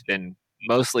that has been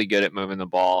mostly good at moving the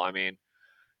ball. I mean,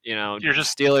 You're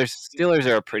just Steelers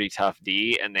are a pretty tough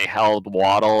D, and they held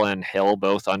Waddle and Hill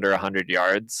both under 100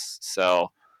 yards,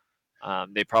 so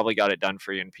they probably got it done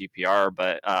for you in PPR.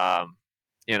 But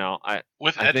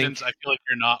with I think Edmonds. I feel like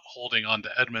you're not holding on to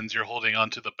Edmonds. You're holding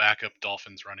on to the backup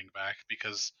Dolphins running back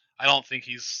because I don't think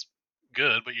he's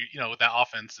good, but with that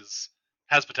offense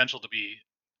has potential to be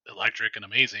electric and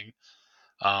amazing.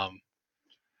 Um,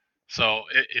 so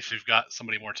if you've got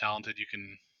somebody more talented you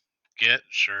can get,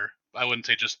 sure. I wouldn't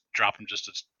say just drop him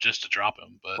just to drop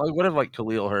him, but Like, what if like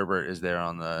Khalil Herbert is there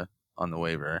on the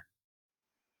waiver?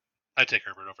 I'd take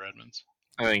Herbert over Edmonds.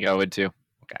 I think I would too.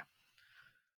 Okay.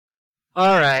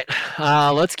 All right,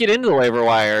 let's get into the waiver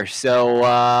wire. So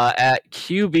at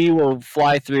QB, we'll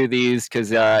fly through these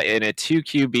because in a 2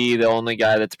 QB, the only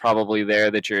guy that's probably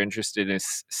there that you're interested in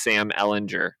is Sam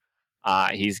Ellinger.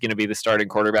 He's going to be the starting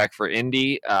quarterback for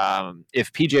Indy.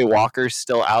 If PJ Walker's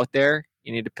still out there,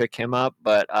 you need to pick him up.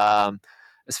 But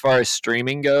as far as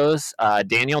streaming goes,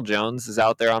 Daniel Jones is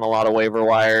out there on a lot of waiver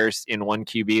wires in 1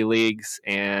 QB leagues,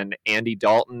 and Andy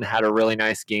Dalton had a really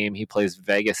nice game. He plays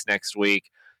Vegas next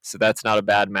week. So that's not a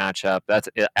bad matchup. That's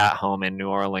at home in New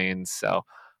Orleans. So,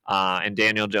 and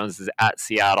Daniel Jones is at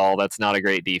Seattle. That's not a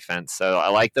great defense. So I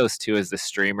like those two as the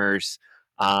streamers.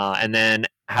 And then,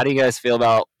 how do you guys feel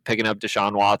about picking up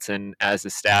Deshaun Watson as a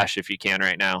stash if you can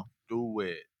right now? Do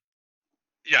it.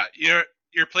 Yeah,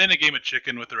 you're playing a game of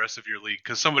chicken with the rest of your league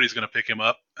because somebody's going to pick him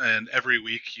up, and every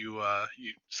week you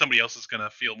somebody else is going to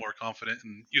feel more confident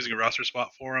in using a roster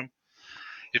spot for him.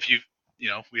 If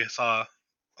we saw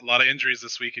a lot of injuries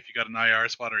this week. If you got an IR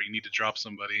spot or you need to drop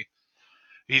somebody,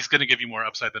 he's going to give you more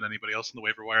upside than anybody else in the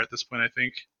waiver wire at this point, I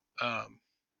think. I'd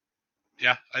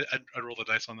roll the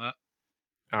dice on that.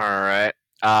 All right.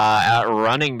 At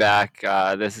running back,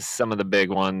 this is some of the big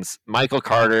ones. Michael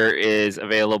Carter is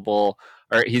available,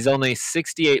 or he's only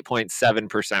 68.7%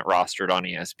 rostered on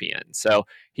ESPN. So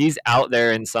he's out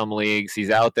there in some leagues. He's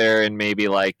out there in maybe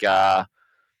like some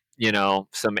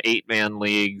 8-man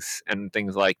leagues and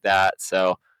things like that.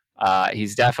 So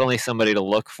he's definitely somebody to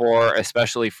look for,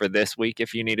 especially for this week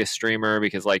if you need a streamer,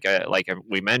 because like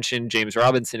we mentioned, James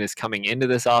Robins0n is coming into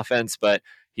this offense, but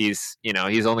he's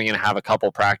only going to have a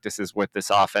couple practices with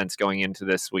this offense going into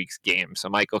this week's game. So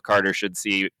Michael Carter should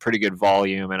see pretty good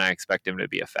volume, and I expect him to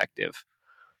be effective.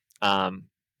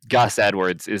 Gus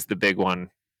Edwards is the big one.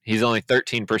 He's only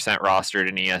 13% rostered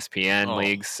in ESPN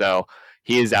leagues, so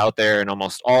he is out there in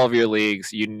almost all of your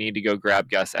leagues. You need to go grab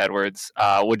Gus Edwards.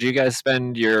 Would you guys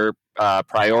spend your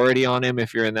priority on him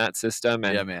if you're in that system?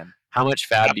 And yeah, man. How much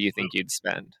fab do you think you'd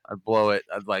spend? I'd blow it.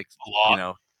 I'd like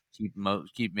keep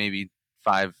maybe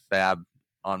 5 fab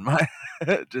on my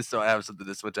just so I have something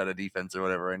to switch out of defense or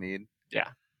whatever I need. Yeah.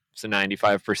 So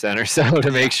 95% or so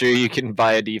to make sure you can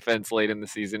buy a defense late in the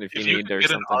season if you need to or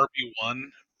something. An RB1,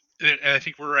 and I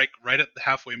think we're like right at the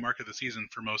halfway mark of the season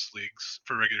for most leagues,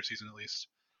 for regular season at least.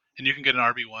 And you can get an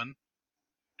RB1.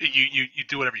 You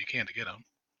do whatever you can to get him.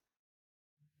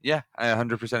 Yeah, I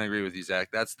 100% agree with you, Zach.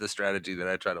 That's the strategy that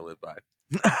I try to live by.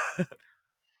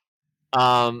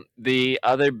 The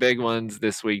other big ones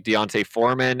this week, Deontay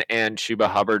Foreman and Chuba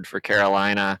Hubbard for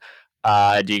Carolina.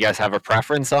 Do you guys have a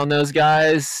preference on those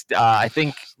guys? I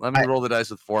think let me roll the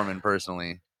dice with Foreman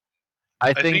personally.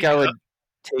 I think I would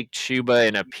take Chuba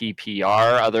in a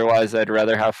PPR. Otherwise, I'd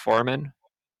rather have Foreman.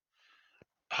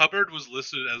 Hubbard was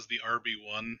listed as the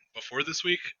RB1 before this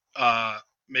week.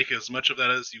 Make as much of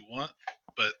that as you want,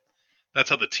 but that's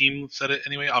how the team said it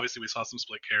anyway. Obviously, we saw some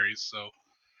split carries, so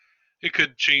it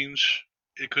could change.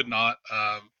 It could not.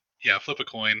 Flip a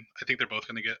coin. I think they're both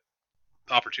going to get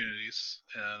opportunities,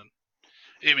 and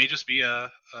it may just be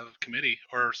a committee,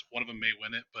 or one of them may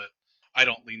win it, but I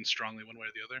don't lean strongly one way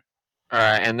or the other. All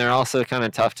right, and they're also kind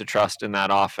of tough to trust in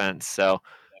that offense, so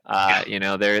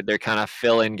they're kind of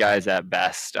fill-in guys at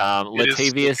best.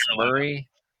 Latavius Murray.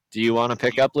 Do you want to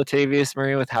pick up Latavius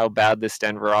Murray with how bad this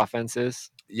Denver offense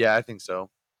is? Yeah, I think so.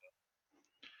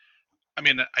 I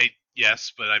mean,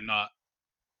 yes, but I'm not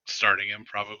starting him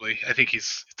probably. I think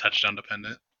he's touchdown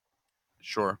dependent.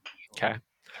 Sure. Okay.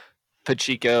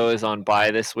 Pacheco is on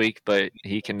bye this week, but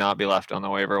he cannot be left on the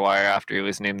waiver wire after he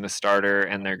was named the starter,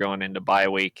 and they're going into bye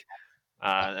week.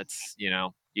 That's you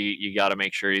got to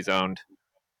make sure he's owned.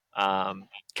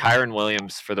 Kyron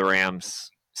Williams for the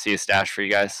Rams. See a stash for you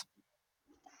guys?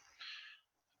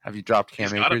 Have you dropped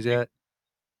Cam Akers yet?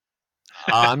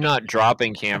 I'm not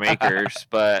dropping Cam Akers,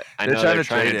 but I know they're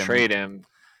trying to trade him.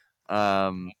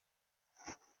 I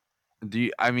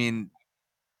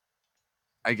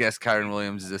guess Kyron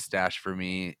Williams is a stash for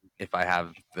me if I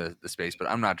have the space, but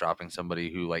I'm not dropping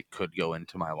somebody who could go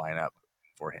into my lineup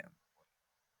for him.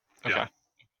 Okay. Yeah.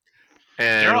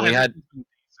 And we had.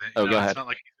 Go ahead. It's not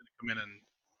like he's going to come in and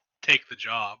take the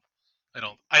job. I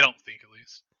don't think, at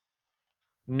least.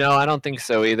 No, I don't think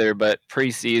so either. But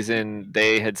preseason,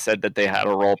 they had said that they had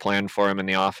a role plan for him in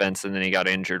the offense, and then he got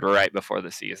injured right before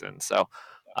the season. So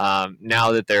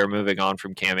now that they're moving on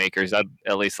from Cam Akers, I'd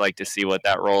at least like to see what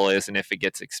that role is and if it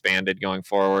gets expanded going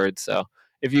forward. So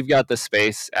if you've got the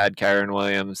space, add Kyron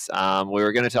Williams. We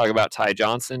were going to talk about Ty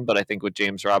Johnson, but I think with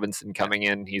James Robinson coming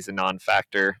in, he's a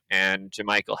non-factor. And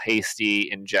JaMychal Hasty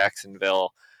in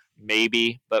Jacksonville,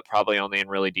 maybe, but probably only in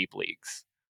really deep leagues.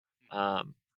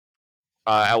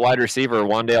 At wide receiver,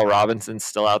 Wan'Dale Robinson's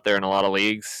still out there in a lot of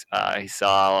leagues. He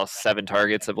saw 7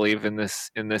 targets, I believe, in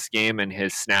this game, and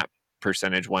his snap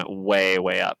percentage went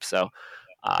way up. So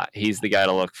he's the guy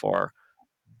to look for.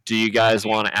 Do you guys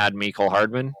want to add Mecole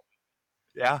Hardman?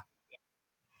 Yeah.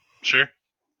 Sure.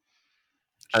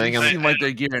 I think it seems like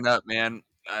they're gearing up, man.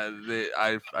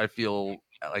 I feel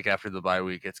like after the bye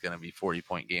week, it's going to be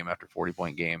 40-point game after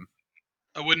 40-point game.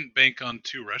 I wouldn't bank on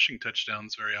 2 rushing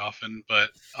touchdowns very often,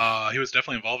 but he was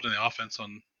definitely involved in the offense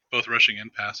on both rushing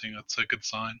and passing. That's a good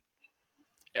sign.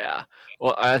 Yeah.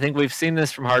 Well, I think we've seen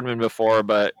this from Hardman before,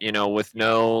 but, with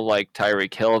no, like,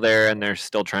 Tyreek Hill there, and they're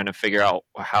still trying to figure out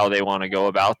how they want to go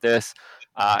about this,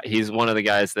 he's one of the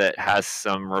guys that has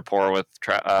some rapport with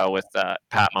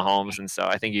Pat Mahomes, and so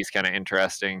I think he's kind of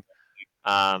interesting.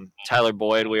 Tyler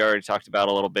Boyd, we already talked about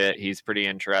a little bit. He's pretty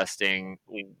interesting.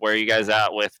 Where are you guys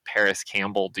at with Paris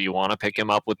Campbell? Do you want to pick him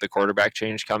up with the quarterback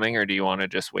change coming, or do you want to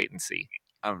just wait and see?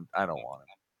 I don't want him.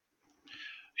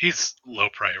 He's low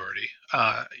priority.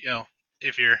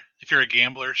 If you're a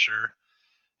gambler, sure.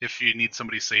 If you need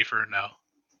somebody safer, no.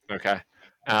 Okay.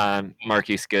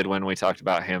 Marquise Goodwin, we talked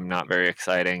about him, not very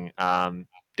exciting.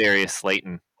 Darius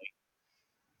Slayton,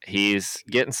 he's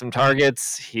getting some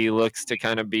targets. He looks to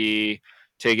kind of be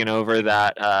taking over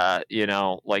that,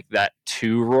 like that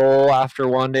 2 role after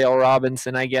Wan'Dale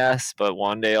Robinson, I guess. But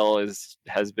Wan'Dale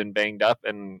has been banged up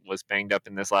and was banged up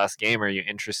in this last game. Are you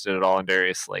interested at all in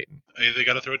Darius Slayton? They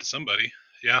got to throw it to somebody.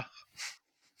 Yeah.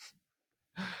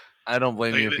 I don't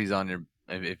blame you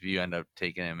if you end up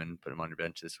taking him and put him on your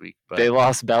bench this week. But they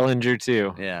lost Bellinger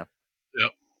too. Yeah.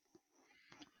 Yep.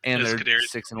 And they're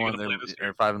 6-1.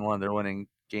 They're 5-1. They're winning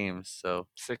games. So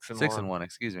 6-1.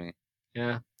 Excuse me.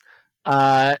 Yeah.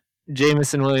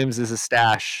 Jameson Williams is a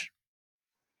stash.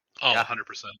 Oh, yeah. 100%.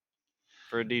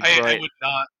 For Detroit. I would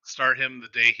not start him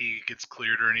the day he gets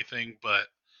cleared or anything, but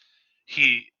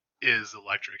he is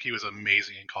electric. He was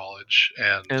amazing in college,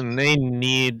 and they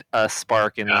need a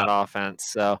spark in that offense.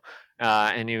 So,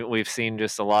 we've seen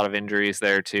just a lot of injuries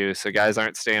there too. So guys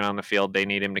aren't staying on the field. They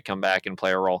need him to come back and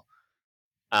play a role.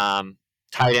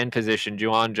 Tight end position,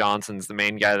 Juwan Johnson's the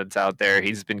main guy that's out there.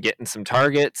 He's been getting some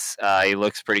targets. He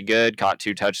looks pretty good. Caught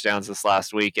 2 touchdowns this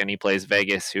last week, and he plays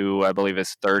Vegas, who I believe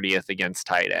is 30th against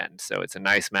tight end. So it's a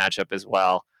nice matchup as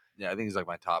well. Yeah, I think he's like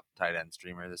my top tight end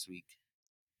streamer this week.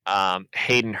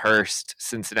 Hayden Hurst,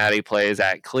 Cincinnati plays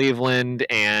at Cleveland,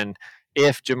 and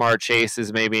if Jamar Chase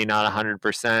is maybe not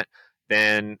 100%,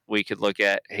 then we could look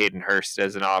at Hayden Hurst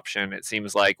as an option. It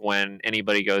seems like when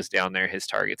anybody goes down there, his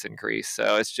targets increase.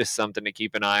 So it's just something to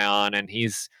keep an eye on, and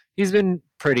he's been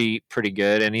pretty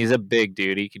good, and he's a big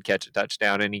dude. He could catch a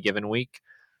touchdown any given week.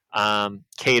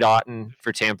 Cade Otton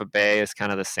for Tampa Bay is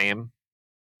kind of the same.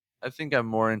 I think I'm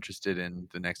more interested in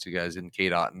the next 2 guys, in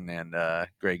Cade Otton and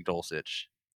Greg Dulcich.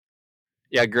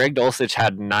 Yeah, Greg Dulcich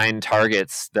had 9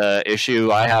 targets. The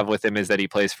issue I have with him is that he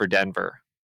plays for Denver.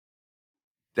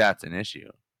 That's an issue.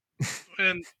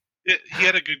 And he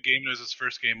had a good game. It was his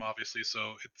first game, obviously,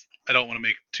 so I don't want to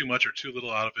make too much or too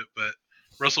little out of it, but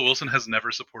Russell Wilson has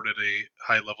never supported a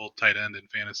high-level tight end in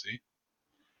fantasy.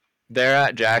 They're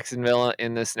at Jacksonville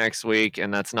in this next week,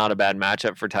 and that's not a bad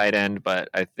matchup for tight end, but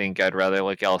I think I'd rather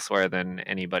look elsewhere than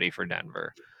anybody for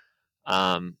Denver.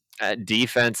 At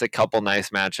defense, a couple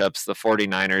nice matchups. The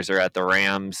 49ers are at the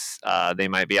Rams. They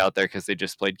might be out there because they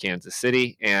just played Kansas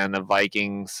City, and the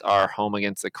Vikings are home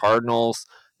against the Cardinals.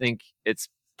 I think it's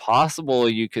possible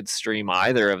you could stream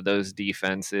either of those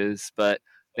defenses, but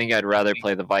I think I'd rather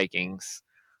play the Vikings.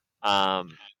 I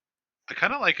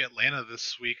kind of like Atlanta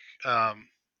this week.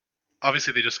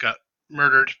 Obviously, they just got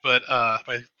murdered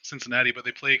by Cincinnati, but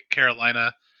they play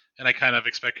Carolina, and I kind of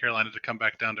expect Carolina to come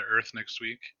back down to earth next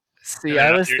week. See, I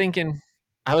was thinking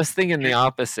the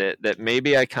opposite, that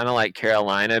maybe I kind of like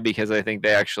Carolina because I think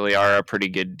they actually are a pretty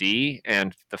good D,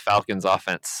 and the Falcons'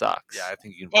 offense sucks. Yeah, I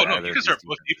think you can. Oh no, you can start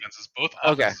both defenses. Both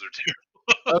offenses are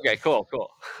terrible. Okay, cool.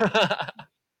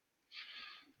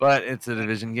 But it's a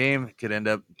division game. It could end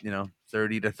up,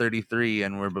 30-33,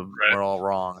 and we're all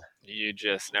wrong. You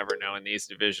just never know in these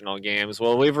divisional games.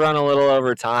 Well, we've run a little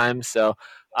over time, so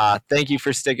thank you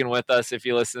for sticking with us. If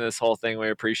you listen to this whole thing,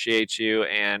 we appreciate you,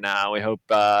 and we hope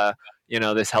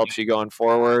this helps you going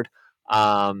forward.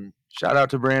 Shout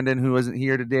out to Brandon, who wasn't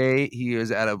here today. He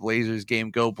was at a Blazers game.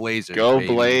 Go Blazers! Go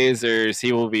baby. Blazers!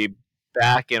 He will be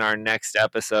back in our next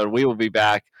episode. We will be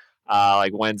back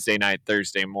like Wednesday night,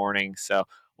 Thursday morning. So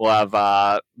we'll have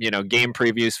game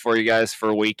previews for you guys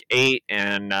for week 8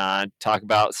 and talk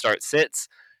about start sits.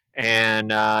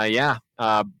 And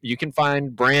you can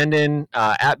find Brandon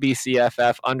at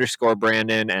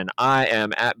BCFF_Brandon, and I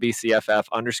am at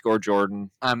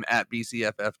BCFF_Jordan. I'm at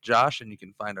BCFF Josh, and you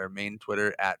can find our main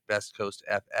Twitter at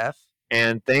BestCoastFF.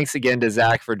 And thanks again to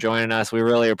Zach for joining us. We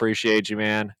really appreciate you,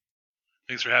 man.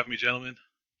 Thanks for having me, gentlemen.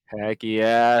 Heck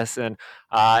yes. And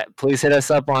please hit us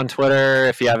up on Twitter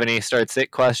if you have any start sit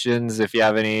questions, if you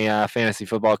have any fantasy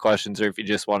football questions, or if you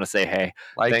just want to say hey.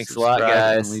 Like, thanks a lot,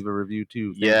 guys. And leave a review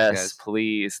too. Thanks, Yes, guys.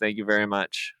 please. Thank you very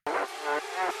much.